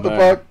 Oh, what the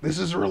fuck? This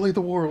is really the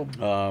world.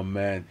 Oh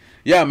man.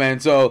 Yeah, man.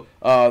 So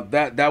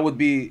that would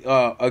be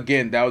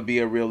again, that would be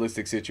a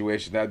realistic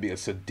situation. That'd be a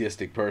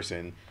sadistic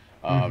person.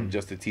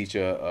 Just to teach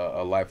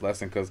a life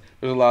lesson, because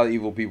there's a lot of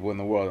evil people in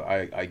the world.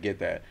 I get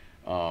that,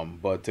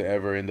 but to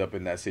ever end up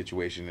in that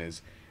situation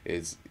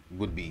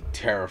would be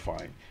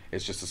terrifying.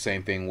 It's just the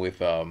same thing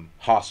with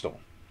Hostel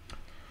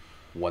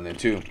 1 and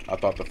 2. I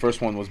thought the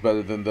first one was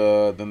better than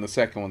the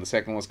second one. The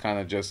second was kind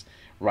of just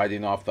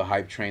riding off the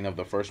hype train of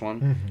the first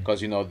one, because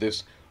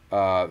this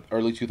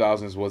early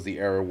 2000s was the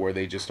era where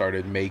they just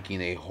started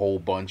making a whole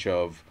bunch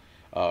of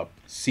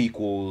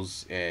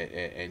sequels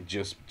and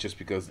just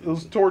because it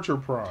was torture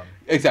porn.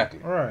 Exactly.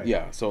 Right.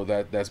 Yeah. So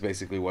that's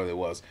basically what it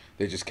was.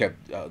 They just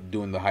kept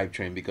doing the hype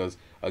train because,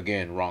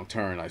 again, Wrong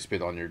Turn, I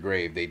Spit on Your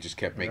Grave. They just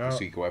kept making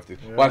sequel after.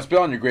 Yeah. Well, I Spit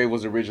on Your Grave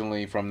was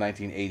originally from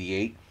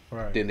 1988.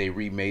 Right. Then they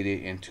remade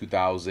it in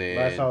 2000.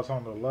 Last House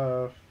on the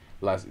Left.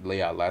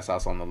 Last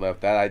House on the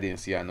Left. That I didn't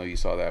see. I know you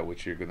saw that,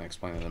 which you're gonna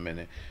explain in a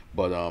minute.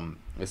 But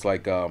it's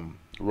like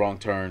Wrong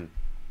Turn.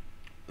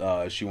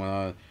 She went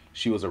on.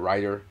 She was a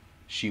writer.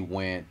 She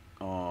went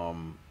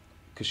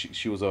because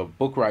she was a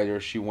book writer.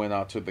 She went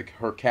out to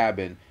her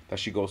cabin that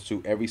she goes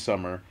to every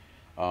summer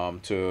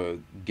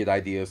to get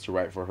ideas to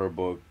write for her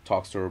book.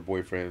 Talks to her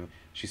boyfriend.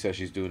 She says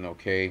she's doing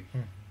okay.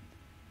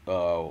 3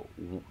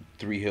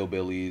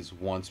 hillbillies,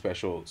 1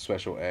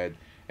 special ed,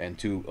 and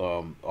 2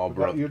 all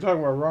brothers. You're talking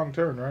about Wrong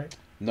Turn, right?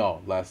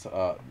 No,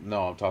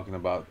 I'm talking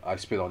about I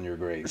Spit on Your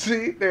Grave.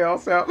 See, they all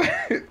sound.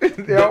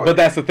 But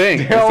that's the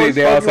thing. They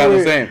all sound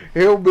the same.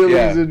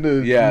 Hillbillies in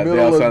the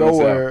middle of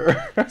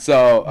nowhere.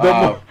 So,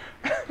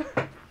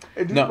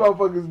 and these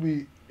motherfuckers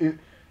be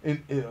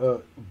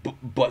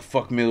butt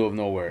fuck middle of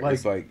nowhere. Like,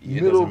 it's like it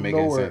doesn't make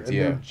any sense. And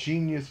they're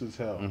genius as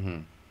hell.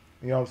 Mm-hmm.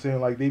 You know what I'm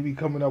saying? Like, they be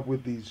coming up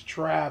with these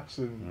traps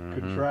and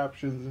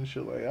contraptions and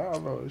shit. Like, I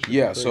don't know.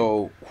 Yeah.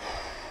 So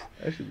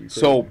that should be crazy.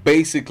 So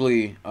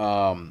basically,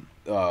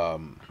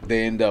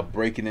 they end up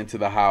breaking into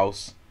the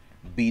house,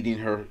 beating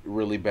her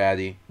really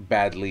badly,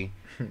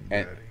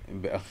 and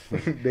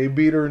they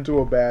beat her into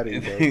a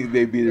baddie.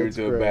 They beat her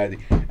into a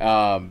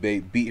baddie. They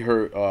beat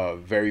her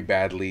very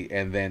badly,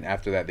 and then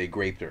after that, they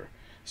raped her.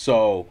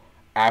 So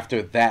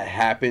after that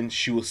happened,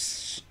 she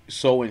was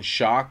so in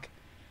shock,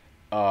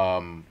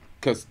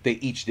 because they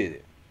each did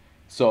it.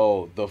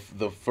 So the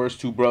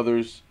first 2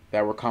 brothers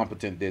that were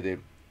competent did it.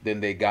 Then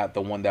they got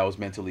the one that was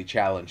mentally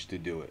challenged to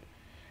do it,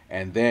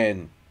 and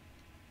then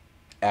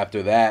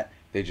after that,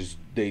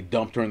 they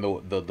dumped her in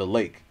the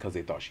lake because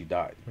they thought she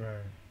died.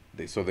 Right.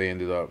 They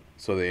ended up.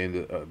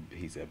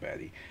 He said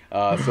baddie.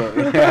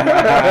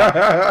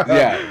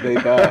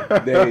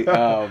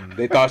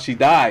 They thought she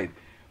died,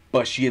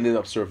 but she ended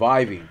up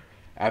surviving.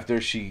 After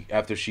she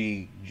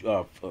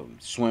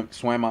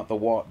swam out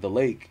the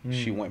lake,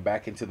 she went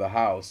back into the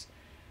house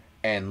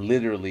and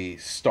literally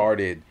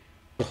started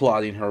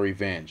plotting her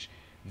revenge.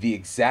 The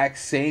exact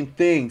same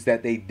things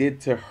that they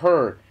did to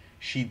her,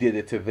 she did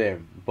it to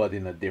them, but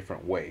in a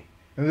different way.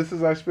 And this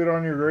is I Spit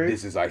on Your Grave?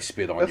 This is I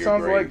Spit on Your Grave. That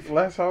sounds like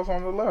Last House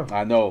on the Left.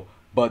 I know,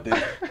 but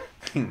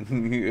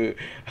you're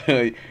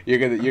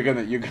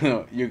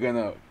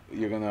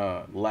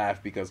gonna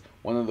laugh because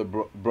one of the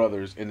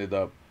brothers ended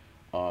up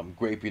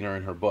graping her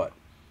in her butt.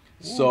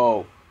 Ooh.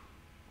 So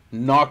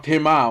knocked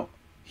him out.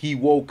 He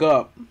woke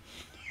up.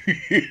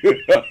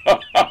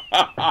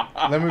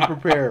 Let me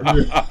prepare.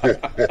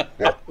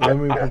 Let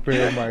me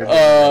prepare my.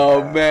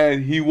 Oh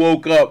man, he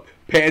woke up,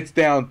 pants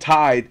down,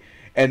 tied,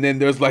 and then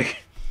there's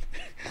like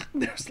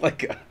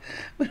a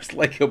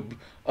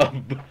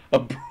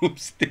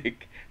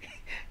broomstick,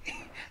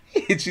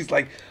 and she's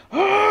like,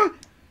 "Oh,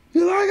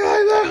 you like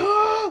that?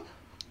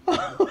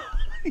 Huh?"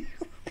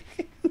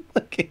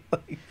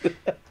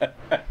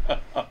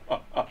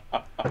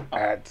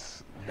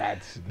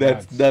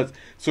 That's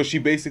so she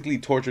basically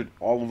tortured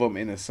all of them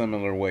in a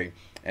similar way.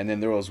 And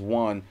then there was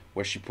one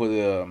where she put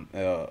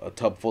a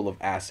tub full of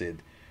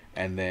acid,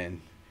 and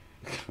then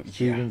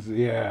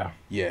yeah,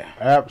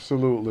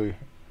 absolutely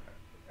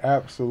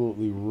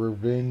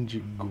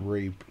revenge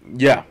grape.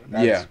 Yeah,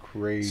 that's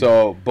crazy.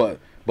 So, but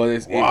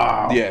it's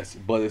wow.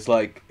 But it's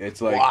like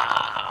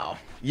wow.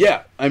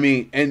 Yeah, I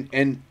mean,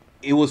 and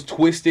it was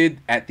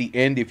twisted at the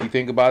end if you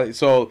think about it.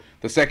 So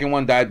the second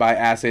one died by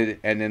acid,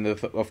 and then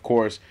of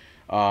course,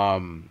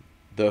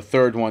 the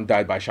third one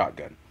died by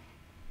shotgun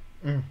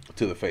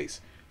to the face.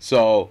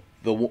 So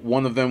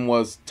one of them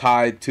was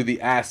tied to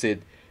the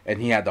acid, and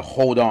he had to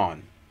hold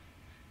on.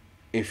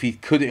 If he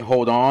couldn't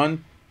hold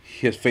on,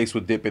 his face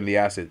would dip in the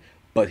acid.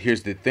 But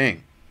here's the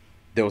thing: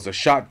 there was a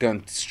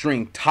shotgun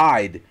string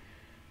tied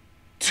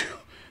to.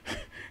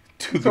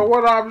 So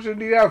what option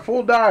do you have?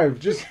 Full dive?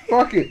 Just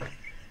fuck it.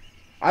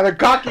 Either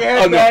cock your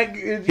head back.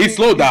 He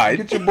slow died.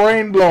 Get your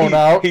brain blown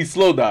out. He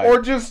slow died.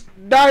 Or just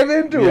dive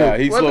into it. Yeah,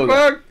 he slow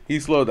died. He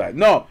slow died.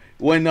 No,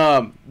 when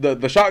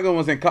the shotgun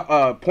wasn't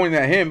pointing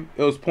at him,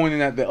 it was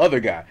pointing at the other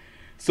guy.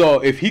 So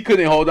if he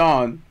couldn't hold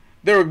on,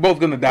 they were both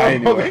gonna die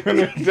anyway.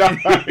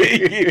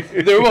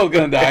 They were both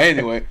gonna die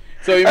anyway.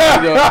 So you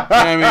know what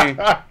I mean?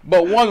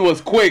 But one was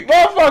quick,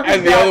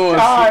 and the other one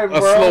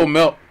was a slow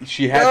melt.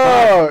 She had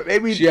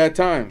time. She had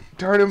time.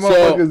 Turning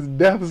motherfuckers'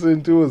 deaths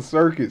into a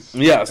circus.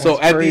 Yeah. So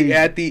at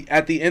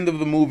the end of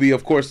the movie,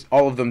 of course,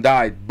 all of them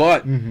died,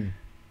 but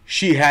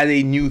she had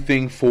a new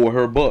thing for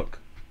her book.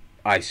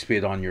 I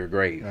Spit on Your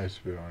Grave. I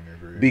Spit on Your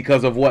Grave.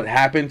 Because of what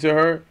happened to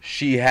her,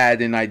 she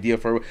had an idea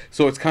for her.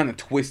 So it's kind of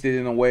twisted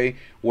in a way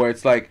where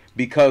it's like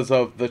because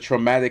of the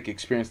traumatic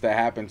experience that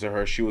happened to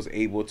her, she was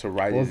able to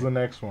write it. What was the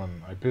next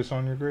one? I Piss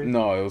on Your Grave?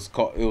 No, it was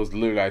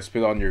literally I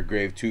Spit on Your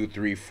Grave 2,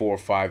 3, 4,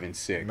 5, and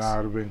 6. Nah, it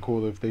would have been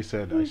cool if they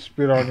said I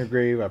spit on your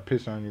grave, I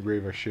piss on your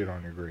grave, I shit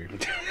on your grave.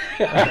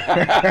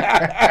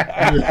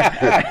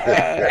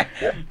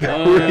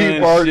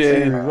 3-part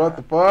series. What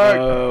the fuck?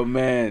 Oh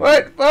man.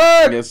 What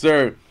fuck? Yes,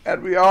 sir.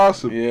 That'd be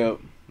awesome. Yeah.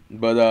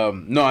 But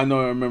no, I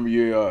remember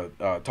you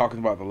talking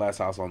about The Last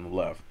House on the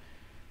Left.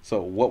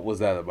 So what was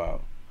that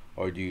about?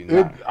 Or do you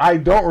not? I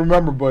don't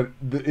remember, but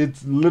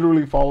it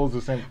literally follows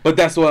the same. But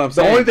that's what I'm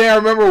saying. The only thing I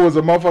remember was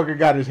a motherfucker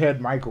got his head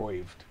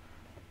microwaved.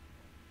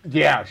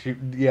 Yeah, she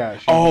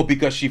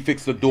because she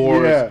fixed the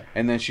doors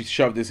and then she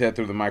shoved his head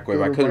through the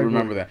microwave. I couldn't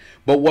remember that.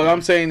 But what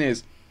I'm saying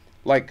is,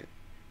 like,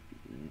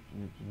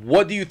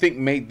 What do you think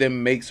made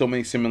them make so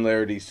many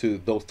similarities to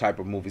those type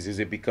of movies? Is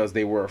it because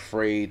they were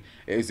afraid?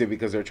 Is it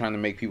because they're trying to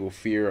make people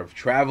fear of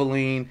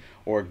traveling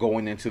or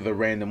going into the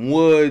random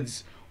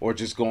woods or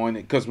just going?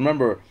 Because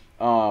remember,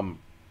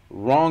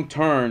 Wrong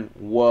Turn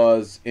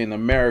was in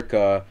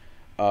America.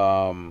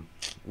 What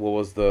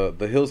was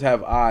the Hills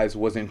Have Eyes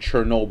was in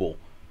Chernobyl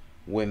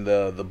when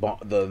the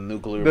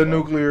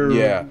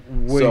nuclear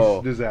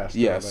waste disaster.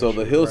 Yeah, so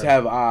the Hills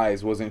Have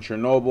Eyes was in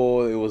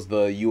Chernobyl. It was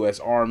the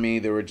U.S. Army.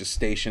 They were just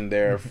stationed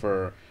there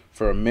for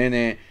a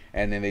minute,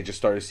 and then they just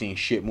started seeing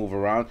shit move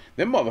around.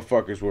 Them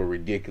motherfuckers were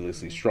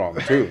ridiculously strong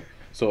too.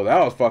 So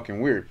that was fucking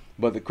weird.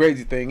 But the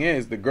crazy thing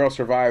is, the girl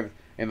survived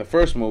in the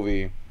first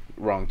movie,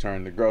 Wrong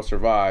Turn. The girl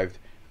survived,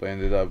 but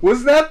ended up.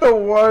 Was that the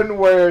one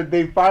where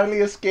they finally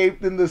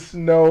escaped in the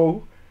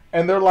snow,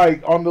 and they're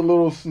like on the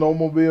little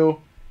snowmobile?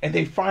 And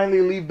they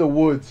finally leave the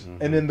woods,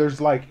 and then there's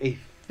like a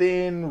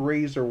thin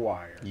razor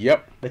wire.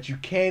 Yep. That you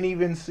can't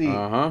even see.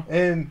 Uh-huh.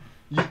 And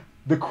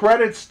the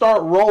credits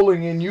start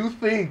rolling, and you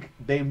think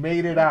they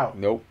made it out.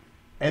 Nope.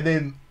 And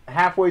then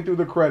halfway through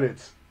the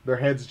credits, their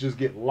heads just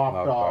get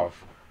lopped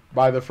off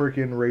by the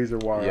freaking razor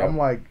wire. Yep. I'm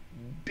like,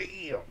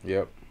 damn.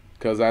 Yep.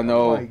 Because I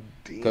know,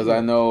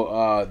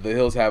 the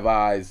Hills Have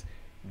Eyes.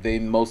 They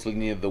mostly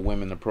needed the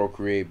women to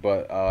procreate,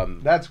 but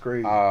that's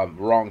crazy.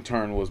 Wrong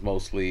Turn was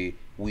mostly.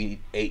 We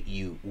ate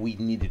you. We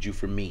needed you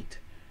for meat.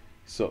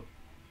 So,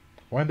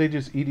 why didn't they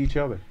just eat each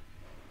other?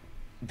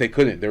 They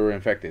couldn't. They were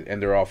infected,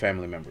 and they're all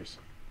family members.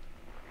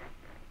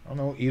 I don't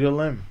know. Eat a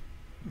limb.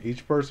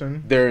 Each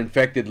person. They're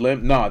infected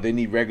limb. No, they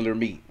need regular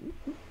meat.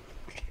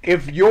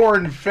 If you're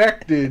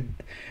infected,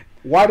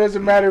 why does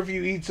it matter if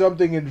you eat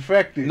something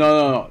infected?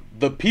 No.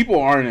 The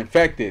people aren't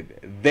infected.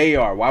 They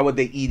are. Why would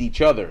they eat each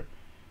other?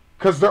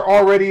 Because they're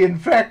already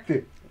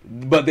infected.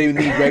 But they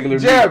need regular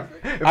Jeff,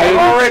 meat. If I've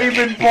already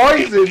been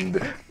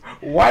poisoned,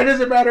 why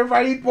does it matter if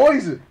I eat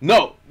poison?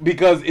 No,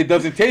 because it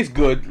doesn't taste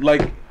good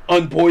like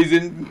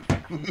unpoisoned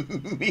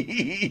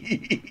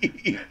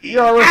meat.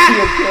 You're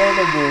already a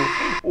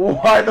cannibal.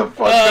 Why the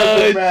fuck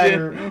does it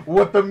matter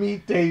what the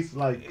meat tastes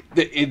like?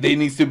 They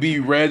needs to be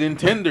red and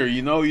tender,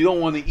 you know? You don't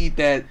want to eat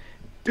that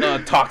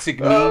toxic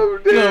meat. Oh,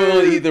 you don't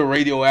want to eat the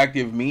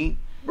radioactive meat.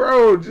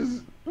 Bro,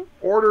 just...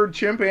 order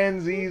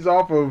chimpanzees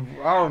off of,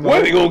 I don't know.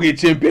 Where they gonna get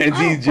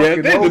chimpanzees,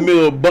 Jeff? They're in the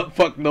middle of butt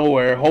fuck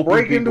nowhere.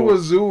 Break into a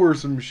zoo or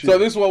some shit. So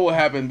this is what will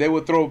happen. They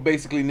would throw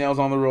basically nails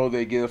on the road.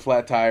 They get a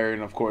flat tire,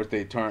 and of course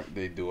they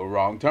do a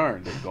wrong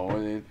turn. They're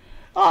going in.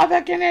 Oh,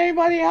 that can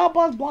anybody help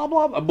us? Blah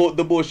blah blah.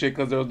 The bullshit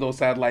because there was no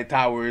satellite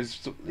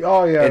towers.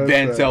 Oh yeah.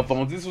 Advanced cell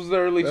phones. This was the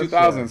early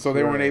 2000s, so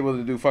they weren't able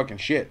to do fucking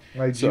shit.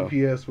 Like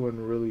GPS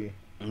wasn't really.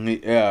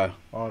 Yeah.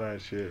 All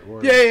that shit.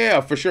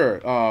 Yeah, for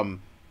sure.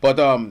 But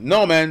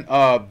no, man.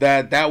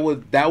 That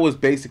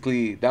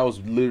was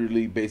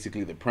literally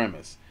basically the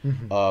premise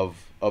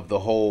of the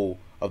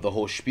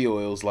whole spiel.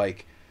 It was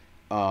like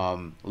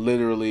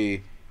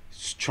literally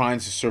trying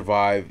to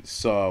survive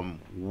some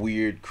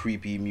weird,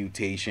 creepy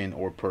mutation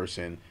or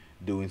person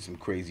doing some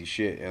crazy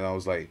shit, and I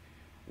was like,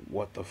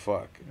 what the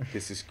fuck?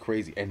 This is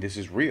crazy, and this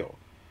is real.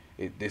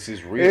 This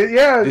is real.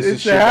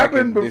 It's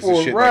happened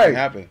before,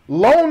 right?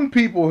 Lone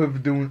people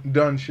have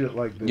done shit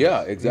like this.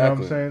 Yeah,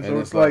 exactly. You know what I'm saying? So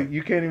it's like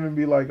you can't even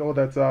be like, oh,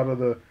 that's out of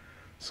the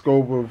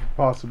scope of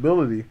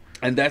possibility.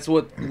 And that's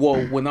what.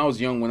 Well, when I was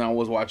young, when I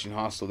was watching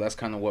Hostel, that's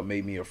kind of what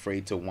made me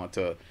afraid to want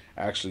to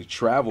actually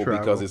travel.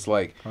 Because it's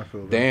like,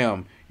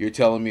 damn, you're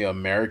telling me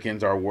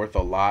Americans are worth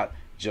a lot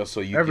just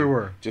so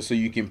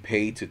you can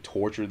pay to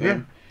torture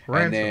them. Yeah.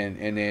 And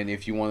then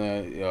if you want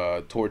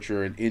to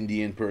torture an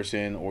Indian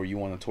person or you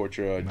want to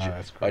torture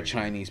a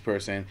Chinese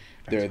person,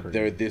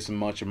 they're this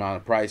much amount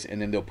of price,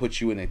 and then they'll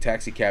put you in a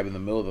taxi cab in the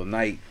middle of the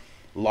night,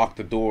 lock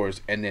the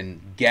doors, and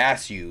then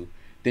gas you.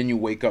 Then you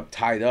wake up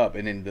tied up,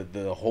 and then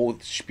the whole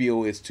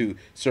spiel is to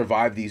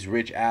survive these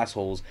rich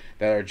assholes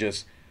that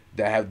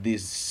have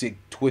this sick,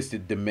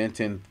 twisted,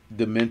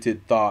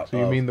 demented thought. So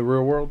you mean the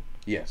real world?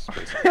 Yes,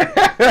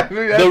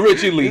 the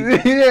rich elite.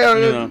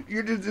 Yeah,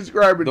 you're just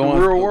describing the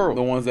real world.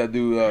 The ones that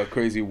do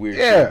crazy weird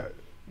shit. Yeah,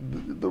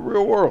 the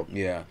real world.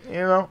 Yeah. You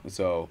know?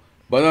 So,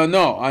 but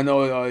no, I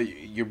know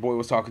your boy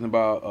was talking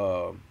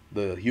about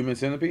the human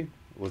centipede.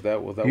 Was that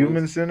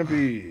Human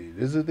centipede.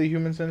 Is it the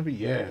human centipede?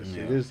 Yes,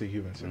 it is the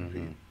human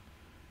centipede.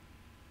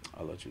 Mm-hmm.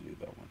 I'll let you leave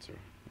that one, sir.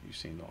 You've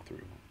seen all three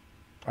of them.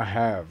 I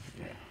have.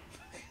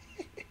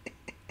 Yeah.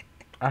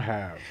 I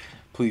have.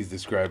 Please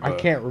describe. I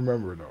can't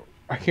remember, though.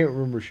 I can't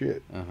remember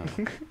shit.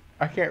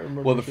 I can't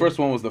remember. Well, the first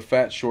one was the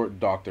fat, short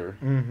doctor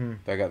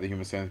that got the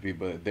human centipede,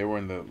 but they were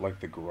in the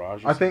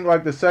garage. I think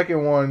like the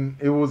second one,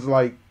 it was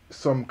like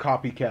some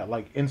copycat,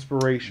 like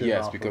inspiration.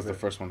 Yes, because the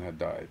first one had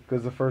died.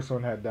 Because the first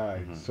one had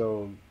died,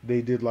 so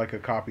they did like a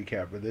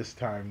copycat, but this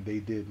time they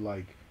did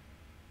like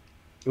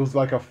it was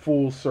like a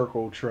full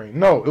circle train.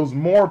 No, it was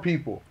more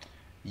people.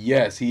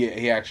 Yes,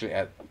 he actually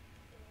had.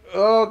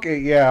 Okay,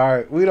 yeah, all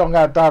right. We don't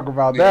got to talk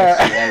about Yeah,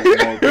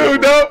 that.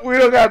 No, we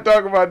don't got to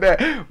talk about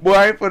that. Boy,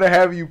 I ain't finna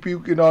have you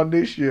puking on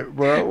this shit,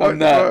 bro. What I'm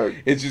not. the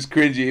fuck? It's just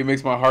cringy. It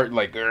makes my heart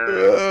like. Yeah,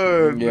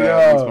 No. it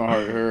makes my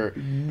heart hurt.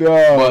 No,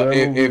 But that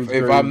movie was if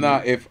crazy. I'm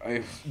not if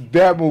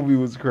That movie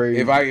was crazy.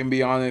 if I can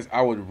be honest,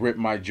 I would rip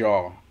my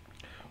jaw.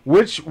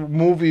 Which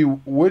movie,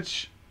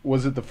 which,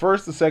 was it the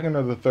first, the second,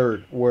 or the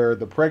third, where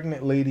the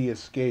pregnant lady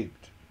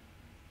escaped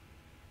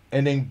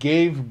and then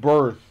gave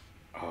birth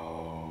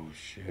Oh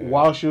shit!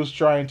 while she was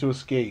trying to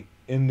escape,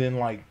 and then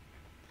like,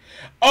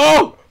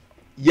 Oh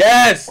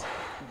yes,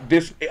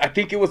 I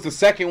think it was the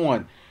second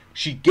one.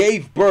 She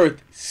gave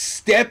birth,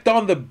 stepped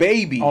on the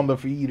baby on the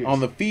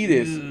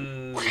fetus.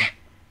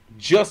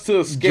 just to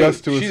escape.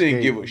 Just to she didn't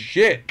escape. give a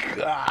shit.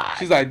 God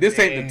She's like, this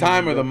ain't the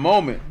time or the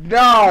moment.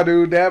 Nah,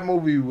 dude, that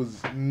movie was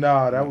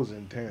that was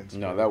intense.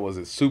 No, bro. that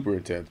was super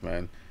intense,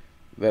 man.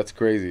 That's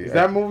crazy. Is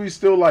that movie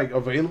still like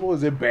available?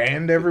 Is it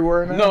banned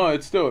everywhere now? No,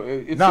 it's still.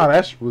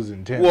 That shit was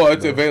intense. Well,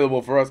 it's bro.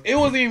 available for us. It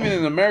wasn't even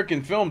an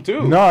American film,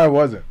 too. No, it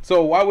wasn't.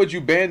 So why would you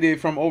ban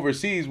it from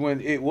overseas when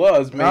it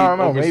was made I don't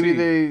know.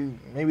 overseas?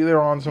 Maybe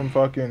they're on some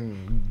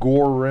fucking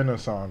gore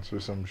renaissance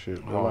or some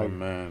shit. They're Oh like,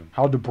 man.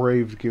 how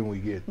depraved can we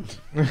get?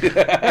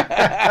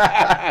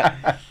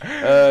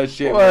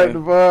 Shit, What man.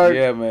 the fuck?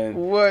 Yeah, man.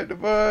 What the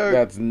fuck?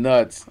 That's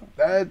nuts.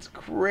 That's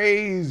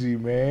crazy,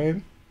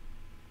 man.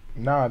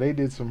 Nah, they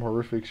did some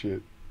horrific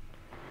shit.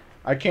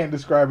 I can't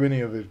describe any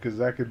of it because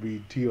that could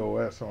be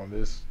TOS on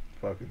this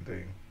fucking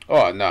thing.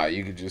 Oh nah,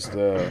 you could just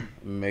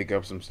make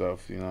up some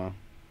stuff, you know.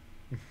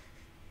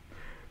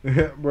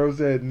 Bro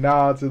said,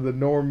 nah, to the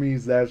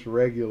normies, that's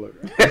regular.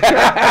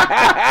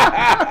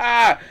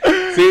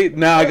 See,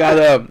 now I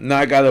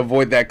gotta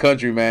avoid that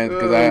country, man,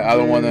 because I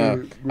don't want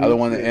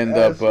to end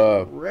up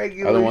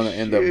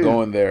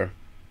going there.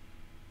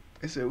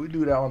 They said we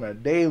do that on a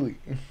daily.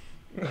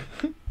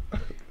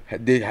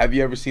 Have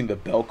you ever seen the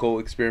Belko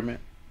experiment?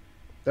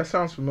 That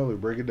sounds familiar.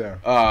 Break it down.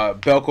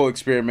 Belko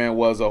experiment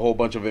was a whole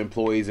bunch of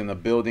employees in a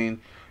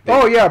building.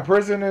 Oh yeah,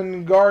 prison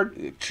and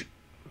guard.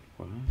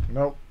 What?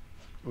 Nope.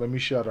 Let me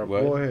shut up.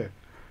 What?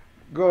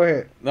 Go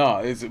ahead. No,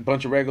 it's a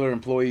bunch of regular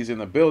employees in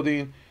a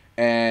building,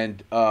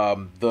 and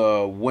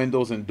the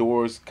windows and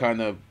doors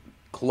kind of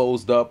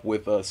closed up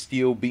with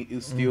steel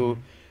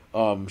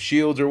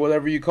shields or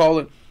whatever you call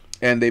it,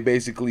 and they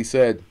basically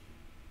said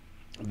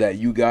that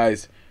you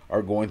guys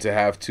are going to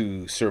have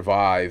to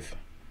survive.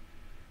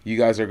 You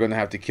guys are going to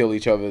have to kill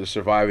each other to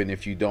survive, and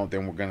if you don't,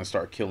 then we're going to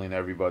start killing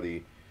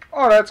everybody.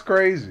 Oh, that's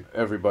crazy.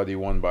 Everybody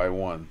one by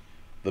one.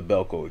 The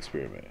Belko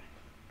experiment.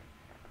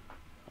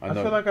 I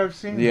feel like I've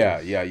seen this.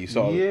 this. Yeah, you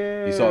saw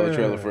the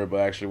trailer for it, but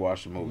actually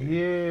watched the movie.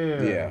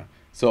 Yeah.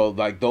 So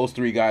like those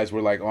three guys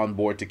were like on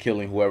board to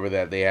killing whoever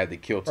that they had to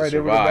kill to survive. They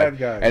were the bad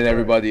guys, and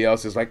everybody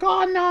else is like,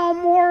 oh no,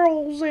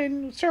 morals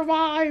and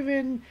survive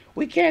and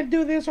we can't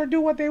do this or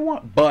do what they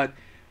want. But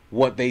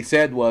what they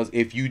said was,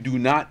 if you do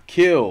not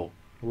kill,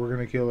 we're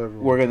gonna kill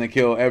everyone. We're gonna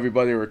kill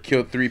everybody or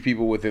kill 3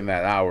 people within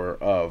that hour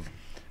of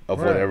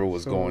whatever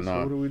was going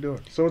on. What are we doing?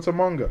 So it's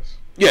Among Us.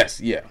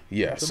 Yes, yeah.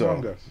 It's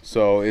Among Us.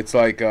 So it's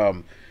like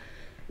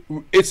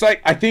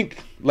I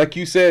think, like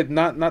you said,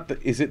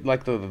 is it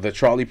like the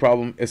trolley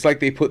problem? It's like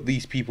they put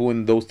these people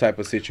in those type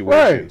of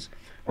situations.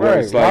 Right.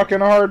 It's like, rock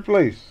in a hard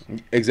place.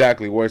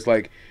 Exactly. Where it's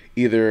like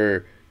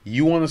either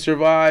you want to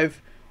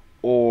survive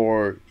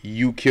or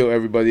you kill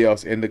everybody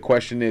else. And the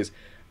question is,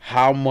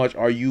 how much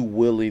are you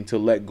willing to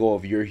let go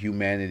of your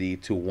humanity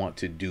to want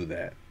to do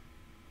that?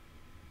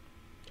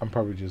 I'm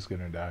probably just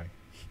gonna die.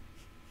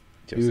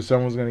 Either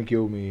someone's gonna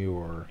kill me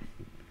or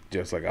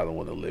just like I don't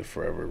want to live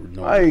forever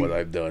knowing what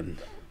I've done.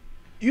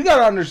 You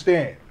gotta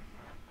understand.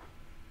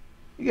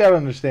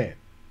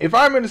 If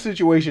I'm in a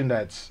situation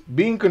that's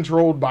being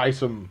controlled by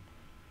some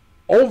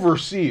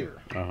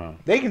overseer,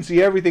 they can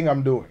see everything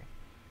I'm doing.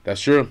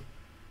 That's true.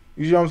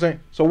 You see what I'm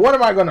saying? So what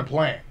am I gonna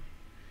plan?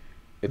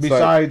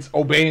 Besides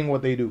obeying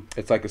what they do.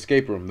 It's like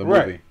Escape Room, the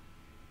movie.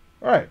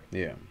 Right.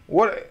 Yeah.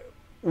 What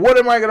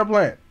am I gonna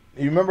plan?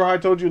 You remember how I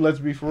told you, let's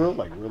be for real,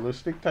 like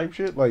realistic type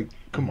shit? Like,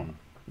 come on.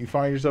 You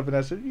find yourself in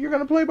that situation, you're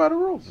gonna play by the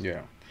rules.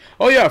 Yeah.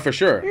 Oh yeah, for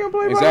sure. You're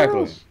gonna play by the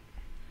rules.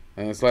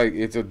 And it's like,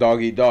 it's a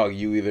dog eat dog.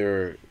 You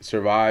either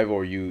survive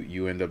or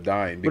you end up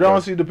dying. But it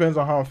honestly depends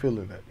on how I'm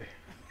feeling that day.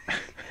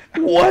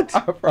 What?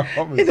 I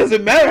promise. It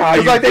doesn't matter how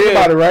you feel. Because I think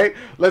about it, right?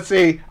 Let's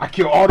say I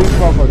kill all these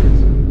motherfuckers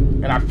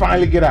and I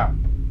finally get out.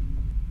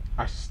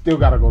 I still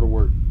gotta go to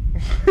work.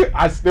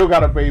 I still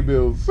gotta pay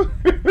bills.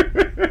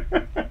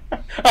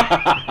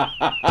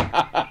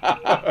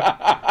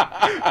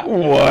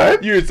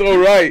 What? You're so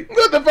right.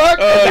 What the fuck?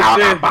 Now I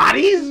got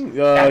bodies?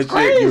 That's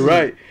crazy. You're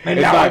right.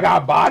 And now I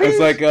got bodies? It's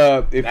like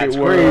if That's it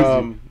were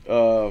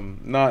crazy.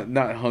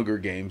 Not Hunger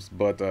Games,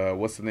 but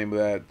what's the name of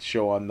that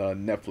show on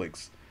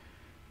Netflix?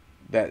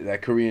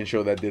 That Korean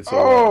show that did so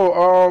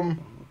well.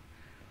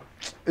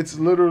 It's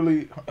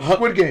literally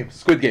Squid Games.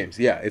 Squid Games,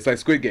 yeah, it's like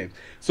Squid Games.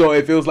 So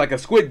if it was like a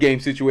Squid Game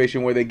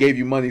situation where they gave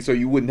you money so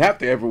you wouldn't have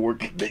to ever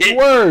work again,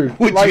 Word,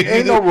 like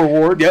ain't no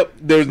reward. Yep,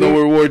 there's no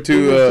reward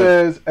to. It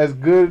says as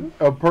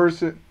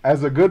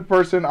a good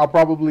person, I'll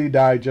probably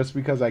die just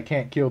because I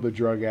can't kill the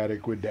drug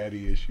addict with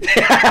daddy issues.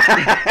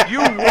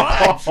 You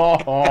what?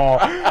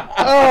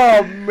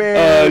 Oh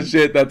man! Oh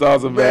shit, that's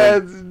awesome,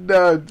 man. That's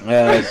nuts.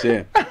 Oh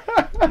shit.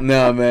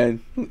 No,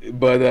 man,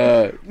 but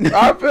I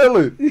feel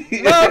it.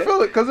 No, I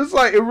feel it because it's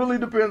like it really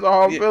depends on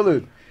how I'm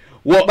feeling.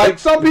 Well, Like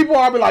some people,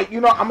 I'll be like,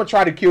 I'm gonna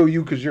try to kill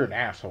you because you're an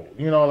asshole.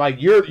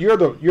 Like you're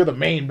the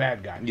main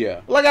bad guy.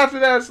 Yeah. Like after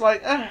that, it's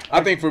like.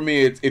 I think for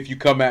me, it's if you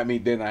come at me,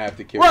 then I have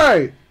to kill you.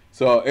 Right.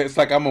 So it's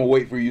like I'm gonna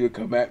wait for you to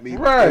come at me.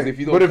 Right. If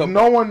you don't but if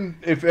no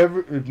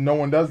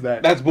one does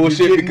that, that's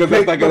bullshit because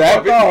that's not gonna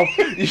happen.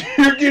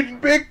 You're getting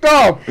picked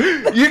off.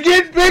 You're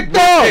getting picked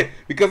off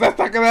because that's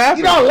not gonna happen.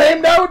 You know how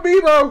lame that would be,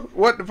 bro.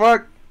 What the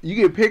fuck? You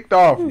get picked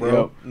off,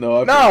 bro.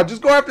 Yep. No,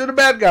 just go after the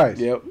bad guys.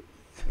 Yep.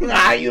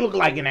 Nah, you look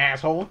like an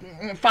asshole.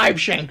 5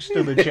 shanks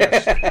to the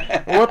chest.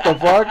 What the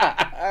fuck?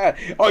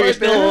 Oh, you're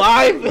still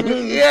alive?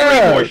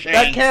 Yeah, 3 more shanks.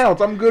 that counts.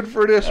 I'm good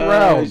for this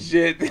round.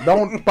 Shit.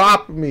 Don't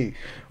pop me.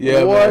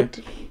 Yeah, what?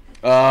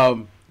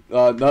 Man.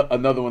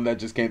 Another one that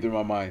just came through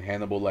my mind: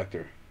 Hannibal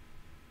Lecter.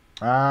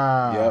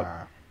 Ah.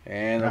 Yep.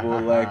 Hannibal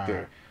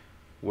Lecter.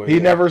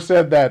 He never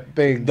said that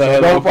thing.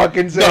 Don't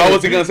fucking say it. No, I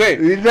wasn't gonna say it.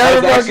 He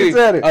never fucking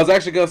said it. I was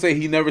actually gonna say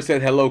he never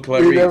said hello,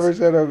 Clarice. He never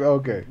said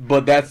okay.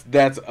 But that's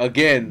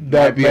again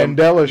that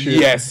Mandela shit.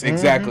 Yes,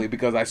 exactly.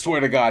 Because I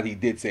swear to God, he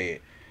did say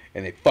it,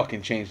 and they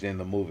fucking changed it in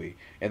the movie.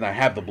 And I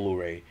have the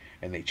Blu-ray,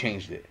 and they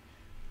changed it.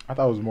 I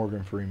thought it was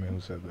Morgan Freeman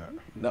who said that.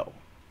 No.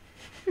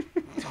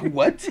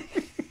 What?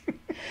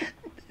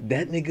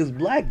 That nigga's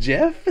black,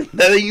 Jeff.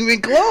 That ain't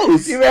even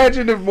close.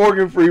 Imagine if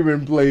Morgan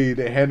Freeman played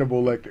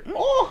Hannibal Lecter.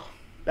 Oh,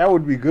 that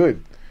would be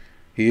good.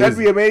 That'd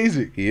be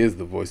amazing. He is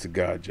the voice of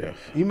God, Jeff.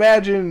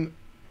 Imagine,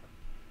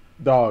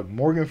 dog,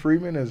 Morgan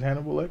Freeman as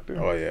Hannibal Lecter.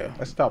 Oh, yeah.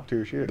 That's top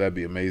tier shit. That'd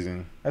be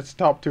amazing. That's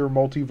top tier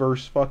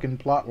multiverse fucking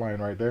plot line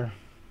right there.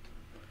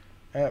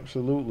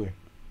 Absolutely.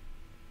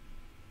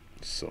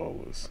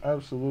 Soulless.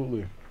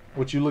 Absolutely.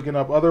 What you looking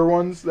up? Other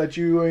ones that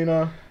you ain't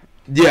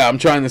Yeah, I'm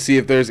trying to see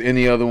if there's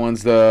any other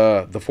ones.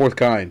 The Fourth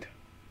Kind.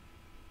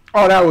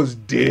 Oh, that was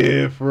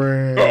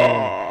different.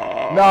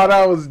 No,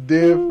 that was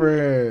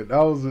different.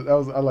 That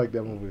was. I like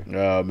that movie.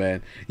 Oh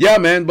man, yeah,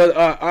 man. But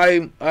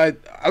I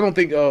don't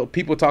think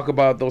people talk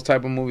about those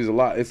type of movies a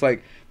lot. It's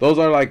like those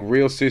are like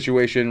real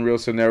situation, real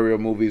scenario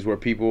movies where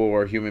people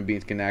or human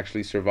beings can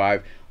actually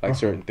survive like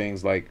certain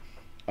things, like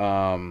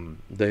The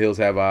Hills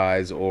Have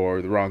Eyes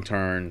or The Wrong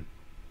Turn,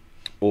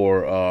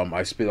 or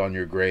I Spit on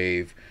Your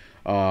Grave,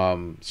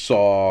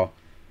 Saw,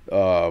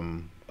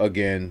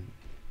 again.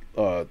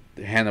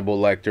 Hannibal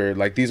Lecter.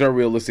 Like, these are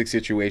realistic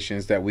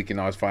situations that we can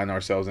always find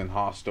ourselves in.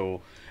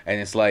 Hostel,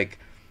 and it's like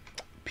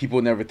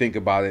people never think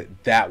about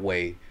it that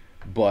way,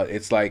 but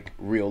it's like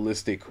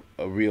realistic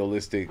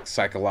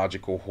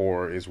psychological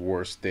horror is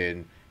worse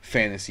than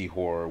fantasy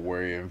horror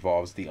where it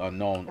involves the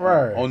unknown,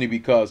 right? Only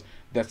because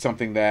that's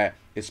something that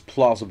is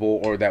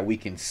plausible or that we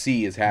can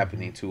see is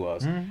happening to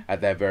us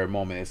at that very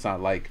moment. It's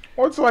not like,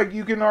 or it's like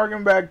you can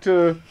harken back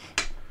to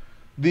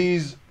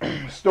these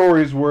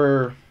stories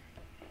where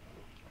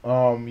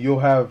you'll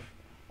have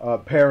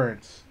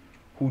parents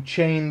who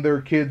chain their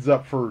kids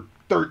up for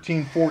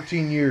 13,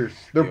 14 years.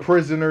 They're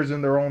prisoners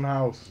in their own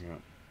house. Yeah.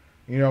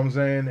 You know what I'm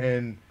saying?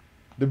 And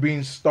they're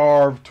being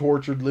starved,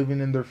 tortured, living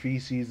in their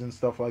feces and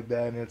stuff like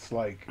that. And it's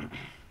like,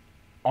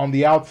 on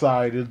the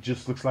outside, it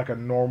just looks like a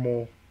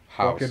normal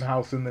fucking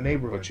house in the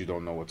neighborhood. But you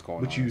don't know what's going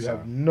on. But you inside.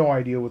 have no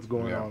idea what's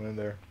going on in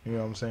there. You know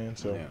what I'm saying?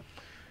 So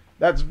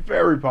that's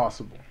very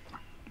possible.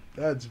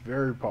 That's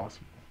very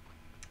possible.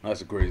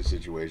 That's a crazy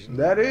situation.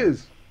 That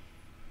is.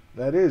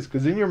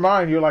 Because in your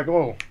mind, you're like,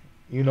 oh,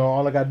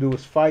 all I got to do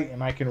is fight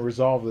and I can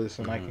resolve this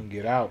and I can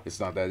get out. It's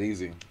not that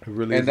easy. It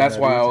really and that's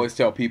why I always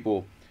tell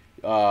people,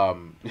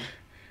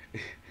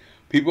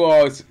 people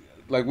always,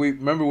 like, we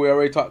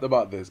already talked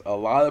about this. A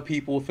lot of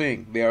people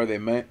think they are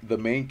the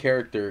main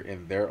character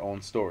in their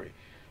own story.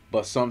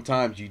 But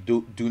sometimes you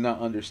do not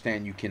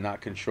understand. You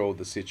cannot control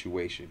the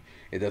situation.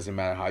 It doesn't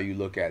matter how you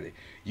look at it.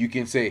 You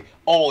can say,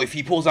 oh, if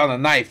he pulls out a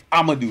knife,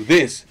 I'm going to do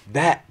this,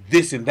 that,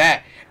 this, and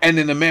that. And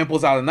then the man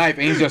pulls out a knife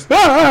and he's just,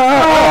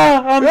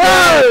 I'm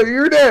dead.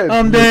 You're dead.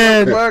 I'm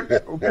dead.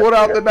 Pull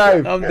out the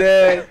knife. I'm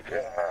dead.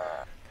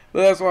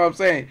 But that's what I'm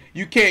saying.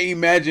 You can't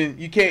imagine.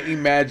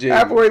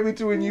 Halfway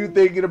between you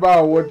thinking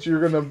about what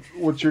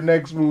your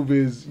next move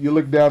is, you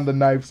look down, the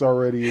knife's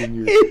already in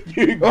you.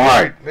 All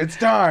right, it's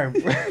time.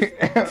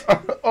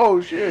 Oh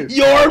shit!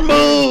 Your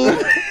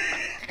move.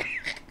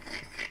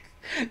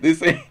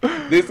 This ain't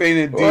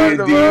a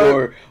D&D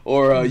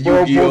or a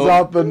Yu-Gi-Oh. Pulls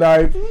out the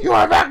knife. You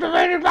have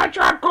activated my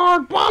trap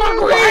card, bottom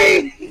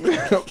green.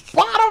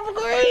 Bottom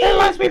green. It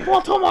lets me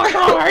pull 2 more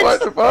cards.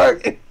 What the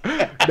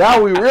fuck?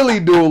 Now we really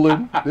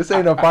dueling. This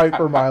ain't a fight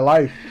for my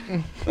life.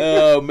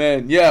 Oh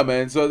man, yeah,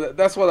 man. So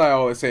that's what I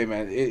always say,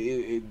 man.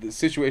 The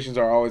situations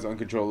are always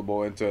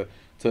uncontrollable, and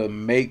to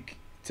make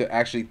to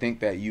actually think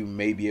that you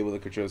may be able to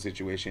control the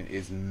situation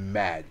is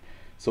mad.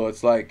 So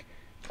it's like,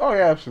 oh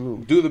yeah,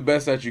 absolutely. Do the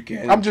best that you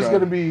can. I'm just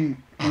gonna be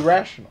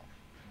irrational.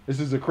 This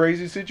is a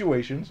crazy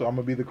situation, so I'm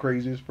gonna be the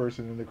craziest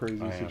person in the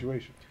craziest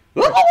situation.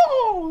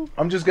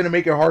 I'm just gonna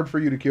make it hard for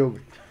you to kill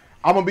me.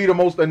 I'm gonna be the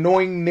most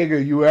annoying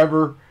nigga you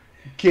ever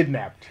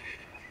kidnapped.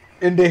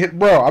 And then,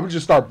 bro, I'm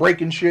just start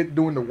breaking shit,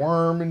 doing the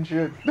worm and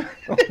shit.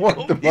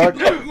 What the fuck?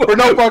 For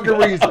no fucking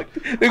reason.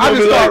 I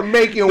just start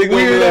making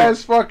weird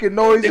ass fucking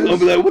noises. They're gonna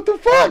be like, what the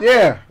fuck?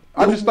 Yeah.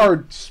 I just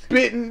start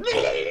spitting.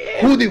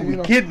 Who did we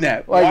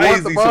kidnap? Like, why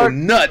is he so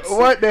nuts?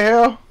 What the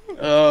hell?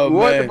 Oh,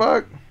 what man. the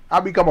fuck?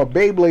 I become a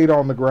Beyblade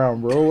on the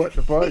ground, bro. What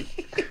the fuck?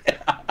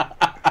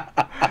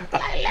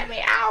 Let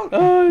me out.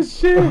 Oh,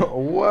 shit.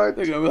 What?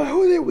 They're gonna be like,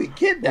 who did we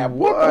kidnap?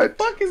 What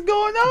the fuck is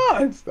going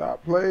on?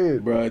 Stop playing.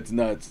 Bro, it's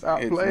nuts.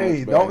 Stop it's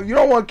playing. Nuts, You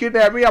don't want to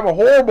kidnap me. I'm a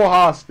horrible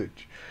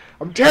hostage.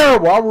 I'm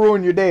terrible. I'll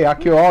ruin your day. I'll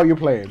kill all your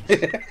plans.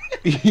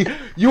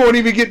 You won't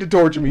even get to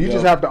torture me. You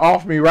just have to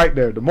off me right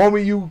there. The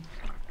moment you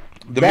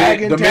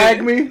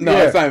tag me. No,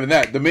 it's not even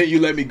that. The minute you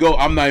let me go,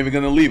 I'm not even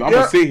gonna leave. I'm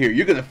gonna sit here.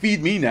 You're gonna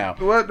feed me now.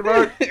 What the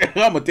fuck?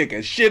 I'm gonna take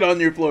a shit on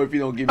your floor if you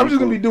don't give me. I'm just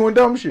gonna be doing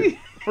dumb shit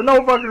for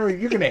no fucking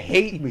reason. You're gonna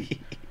hate me.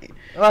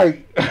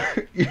 Like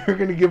you're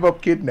gonna give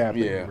up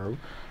kidnapping, bro.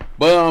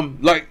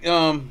 But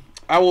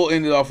I will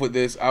end it off with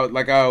this.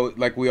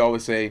 Like we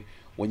always say,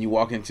 when you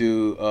walk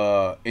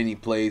into any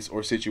place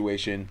or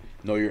situation,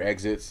 know your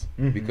exits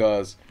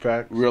because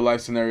real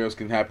life scenarios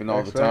can happen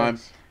all the time.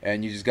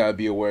 And you just gotta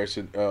be aware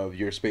of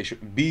your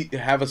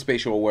have a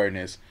spatial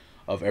awareness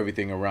of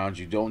everything around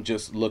you. Don't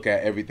just look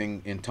at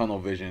everything in tunnel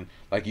vision.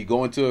 Like you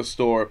go into a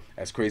store,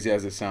 as crazy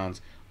as it sounds,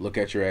 look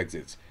at your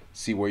exits.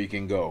 See where you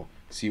can go.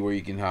 See where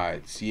you can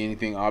hide. See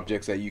anything,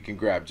 objects that you can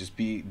grab. Just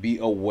be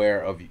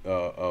aware of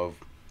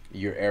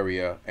your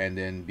area, and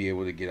then be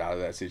able to get out of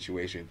that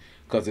situation.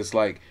 Because it's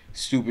like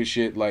stupid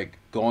shit, like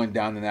going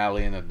down an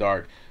alley in the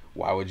dark.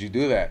 Why would you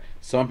do that?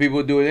 Some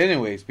people do it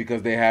anyways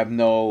because they have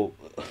no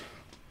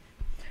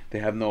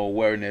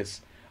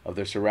awareness of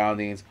their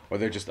surroundings, or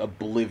they're just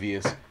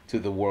oblivious to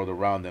the world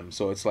around them.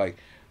 So it's like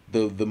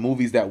the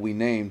movies that we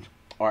named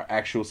are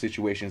actual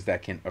situations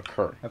that can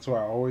occur. That's why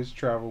I always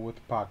travel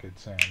with pocket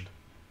sand.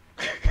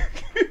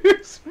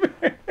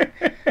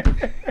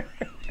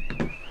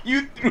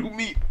 You threw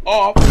me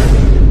off.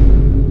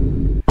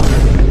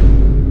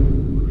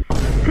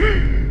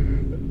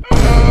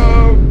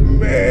 Oh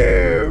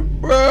man,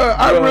 bro!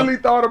 I really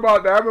thought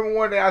about that. I remember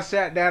one day I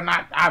sat down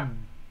and I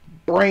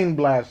brain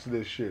blasted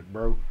this shit,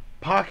 bro.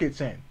 Pocket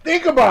sand.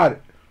 Think about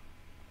it.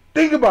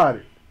 Think about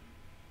it.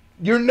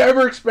 You're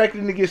never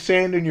expecting to get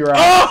sand in your eyes.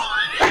 Oh!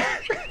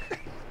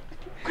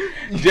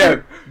 Jeff,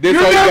 you're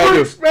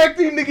never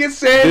expecting to get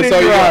sand in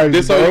your eyes.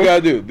 This all you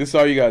gotta do. This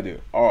all you gotta do.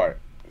 All right.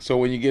 So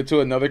when you get to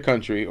another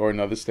country or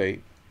another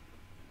state,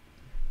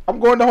 I'm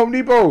going to Home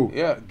Depot.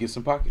 Yeah, get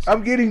some pocket sand.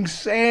 I'm getting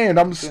sand.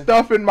 I'm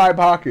stuffing my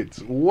pockets.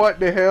 What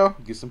the hell?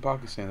 Get some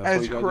pocket sand.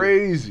 That's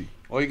crazy.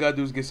 All you gotta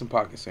do is get some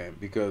pocket sand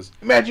because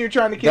imagine you're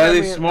trying to kidnap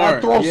me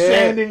and throw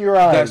sand in your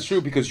eyes. That's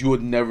true because you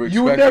would never expect it.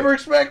 You would never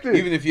expect it.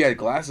 Even if you had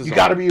glasses on. You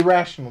gotta be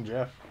irrational,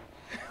 Jeff.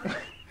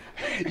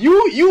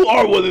 You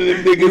are one of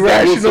them niggas irrational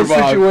that will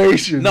survive.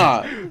 Situations.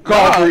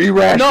 Call for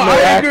irrational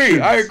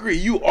actions. I agree.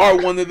 You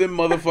are one of them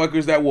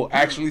motherfuckers that will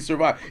actually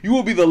survive. You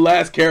will be the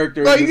last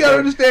character. No, you gotta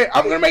understand.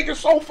 I'm gonna make it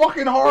so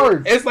fucking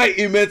hard. It's like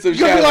Immense of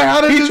Shadow.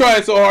 Like, he's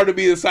trying so hard to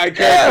be the side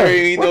character,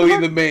 and he know he's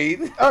the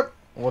main.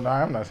 Well, no,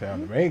 I'm not saying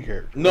I'm the main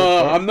character.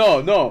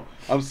 No.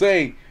 I'm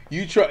saying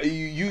you try.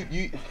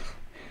 You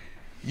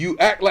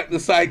act like the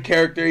side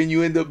character, and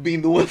you end up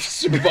being the one to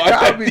survive.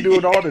 I'll be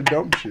doing all the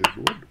dumb shit.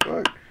 What the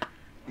fuck?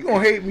 You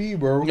gonna hate me,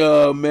 bro?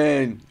 Oh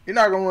man, you're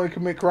not gonna want to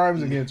commit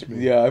crimes against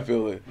me. Yeah, I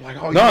feel it. Like,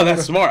 no,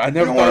 that's smart. I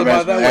never thought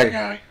about it that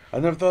way. I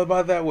never thought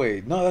about it that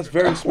way. No, that's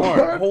very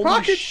smart. Holy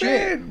pocket shit,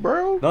 sand,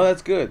 bro. No,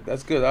 that's good.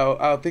 That's good.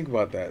 I'll think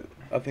about that.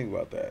 I'll think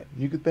about that.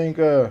 You could think.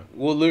 Well,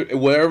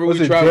 wherever we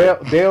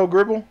travel. Dale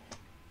Gribble.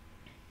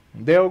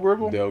 Dale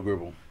Gribble. Dale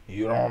Gribble.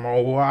 You don't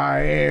know who I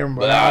am,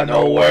 but I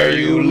know where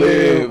you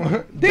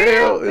live.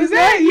 Dale, is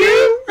that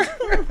you?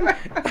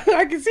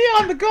 I can see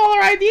on the caller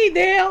ID,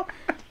 Dale.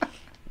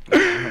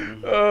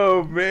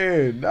 Oh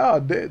man, no,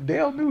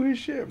 Dale knew his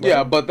shit, bro.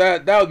 Yeah, but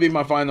that would be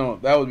my final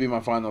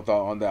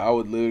thought on that. I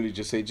would literally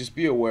just say, just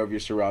be aware of your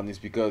surroundings,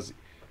 because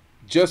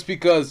just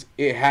because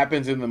it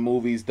happens in the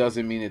movies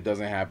doesn't mean it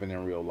doesn't happen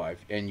in real life,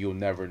 and you'll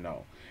never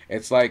know.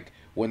 It's like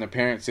when a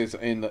parent sits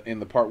in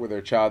the part with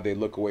their child, they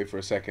look away for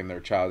a second,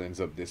 their child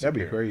ends up disappearing.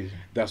 That'd be crazy.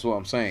 That's what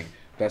I'm saying.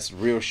 That's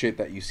real shit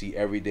that you see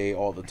every day,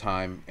 all the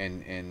time,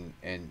 and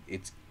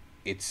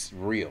it's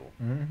real.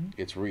 Mm-hmm.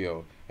 It's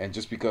real. And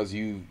just because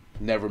you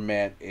never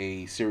met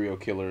a serial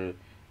killer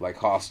like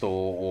Hostel,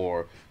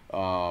 or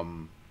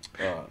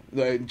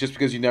just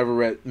because you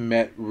never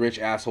met rich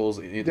assholes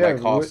like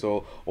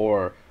Hostel,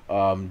 or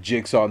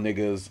Jigsaw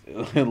niggas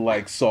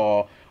like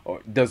Saw,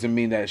 doesn't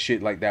mean that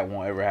shit like that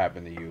won't ever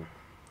happen to you,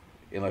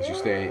 unless you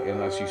stay in your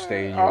life.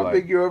 I don't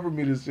think you'll ever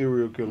meet a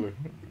serial killer.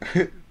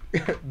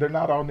 They're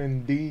not on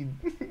Indeed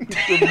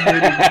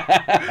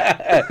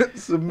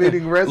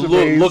submitting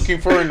resumes.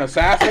 Looking for an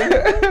assassin?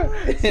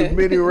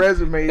 Submitting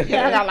resumes.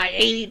 Yeah, I got like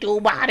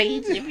 82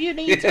 bodies if you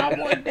need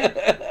someone.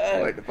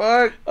 What the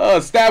fuck?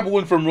 Stab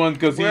one from run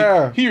because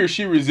he or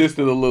she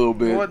resisted a little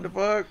bit. What the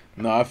fuck?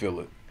 No, I feel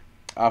it.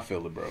 I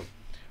feel it, bro.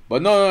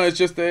 But no, it's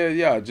just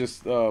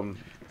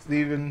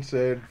Steven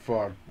said,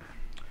 fuck.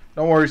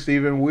 Don't worry,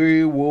 Steven.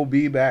 We will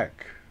be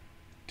back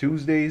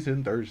Tuesdays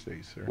and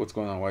Thursdays, sir. What's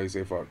going on? Why you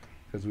say fuck?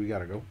 Because we got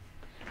to go.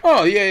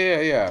 Oh,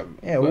 yeah.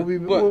 Yeah,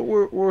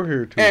 we're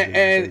here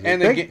Tuesdays.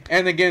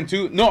 And again,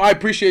 too. No, I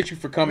appreciate you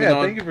for coming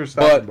on. Thank you for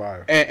stopping by.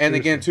 And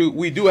again, too,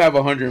 we do have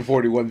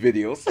 141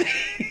 videos.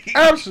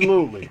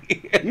 Absolutely.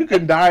 You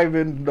can dive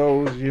in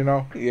those,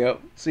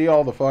 Yep. See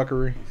all the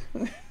fuckery.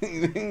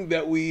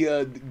 that we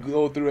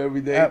go through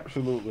every day.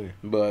 Absolutely.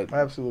 But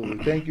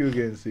absolutely. Thank you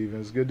again,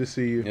 Steven. It's good to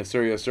see you. Yes,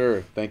 sir. Yes,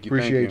 sir. Thank you.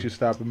 Appreciate you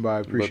stopping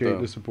by.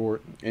 Appreciate the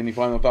support. Any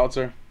final thoughts,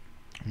 sir?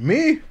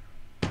 Me?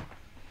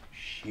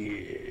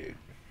 Shit.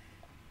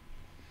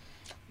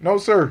 No,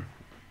 sir.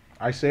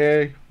 I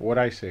say what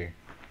I say.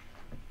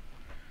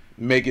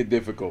 Make it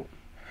difficult.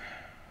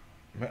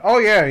 Oh,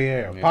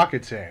 yeah.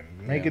 Pocket sand.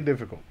 Make it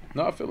difficult.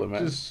 No, I feel it,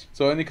 man.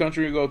 So any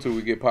country we go to,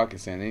 we get pocket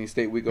sand. Any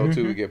state we go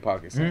to, we get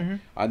pocket sand.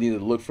 I need to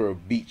look for a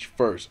beach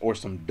first or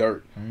some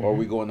dirt. Or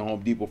we go in the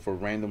Home Depot for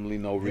randomly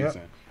no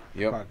reason.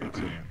 Yep. Pocket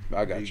sand.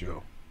 I got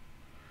you.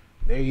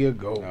 There you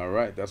go. All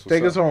right. That's what's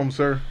Take us home,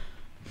 sir.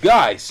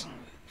 Guys,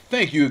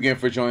 thank you again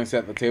for joining us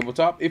at the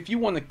tabletop. If you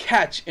want to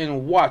catch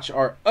and watch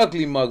our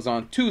ugly mugs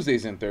on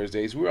Tuesdays and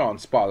Thursdays, we're on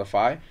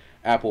Spotify,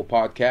 Apple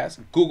Podcasts,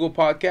 Google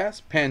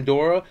Podcasts,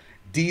 Pandora,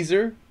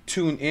 Deezer,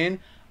 TuneIn,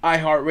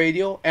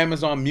 iHeartRadio,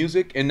 Amazon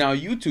Music, and now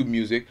YouTube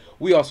Music.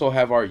 We also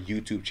have our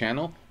YouTube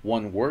channel,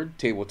 One Word,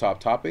 Tabletop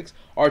Topics,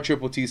 our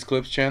Triple T's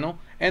Clips channel,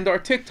 and our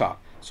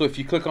TikTok. So if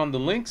you click on the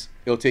links,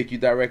 it'll take you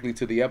directly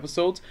to the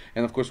episodes.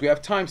 And of course, we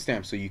have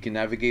timestamps so you can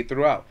navigate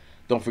throughout.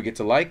 Don't forget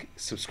to like,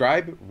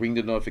 subscribe, ring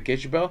the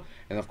notification bell,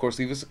 and of course,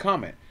 leave us a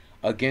comment.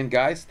 Again,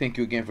 guys, thank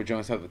you again for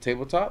joining us at the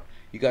tabletop.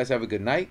 You guys have a good night.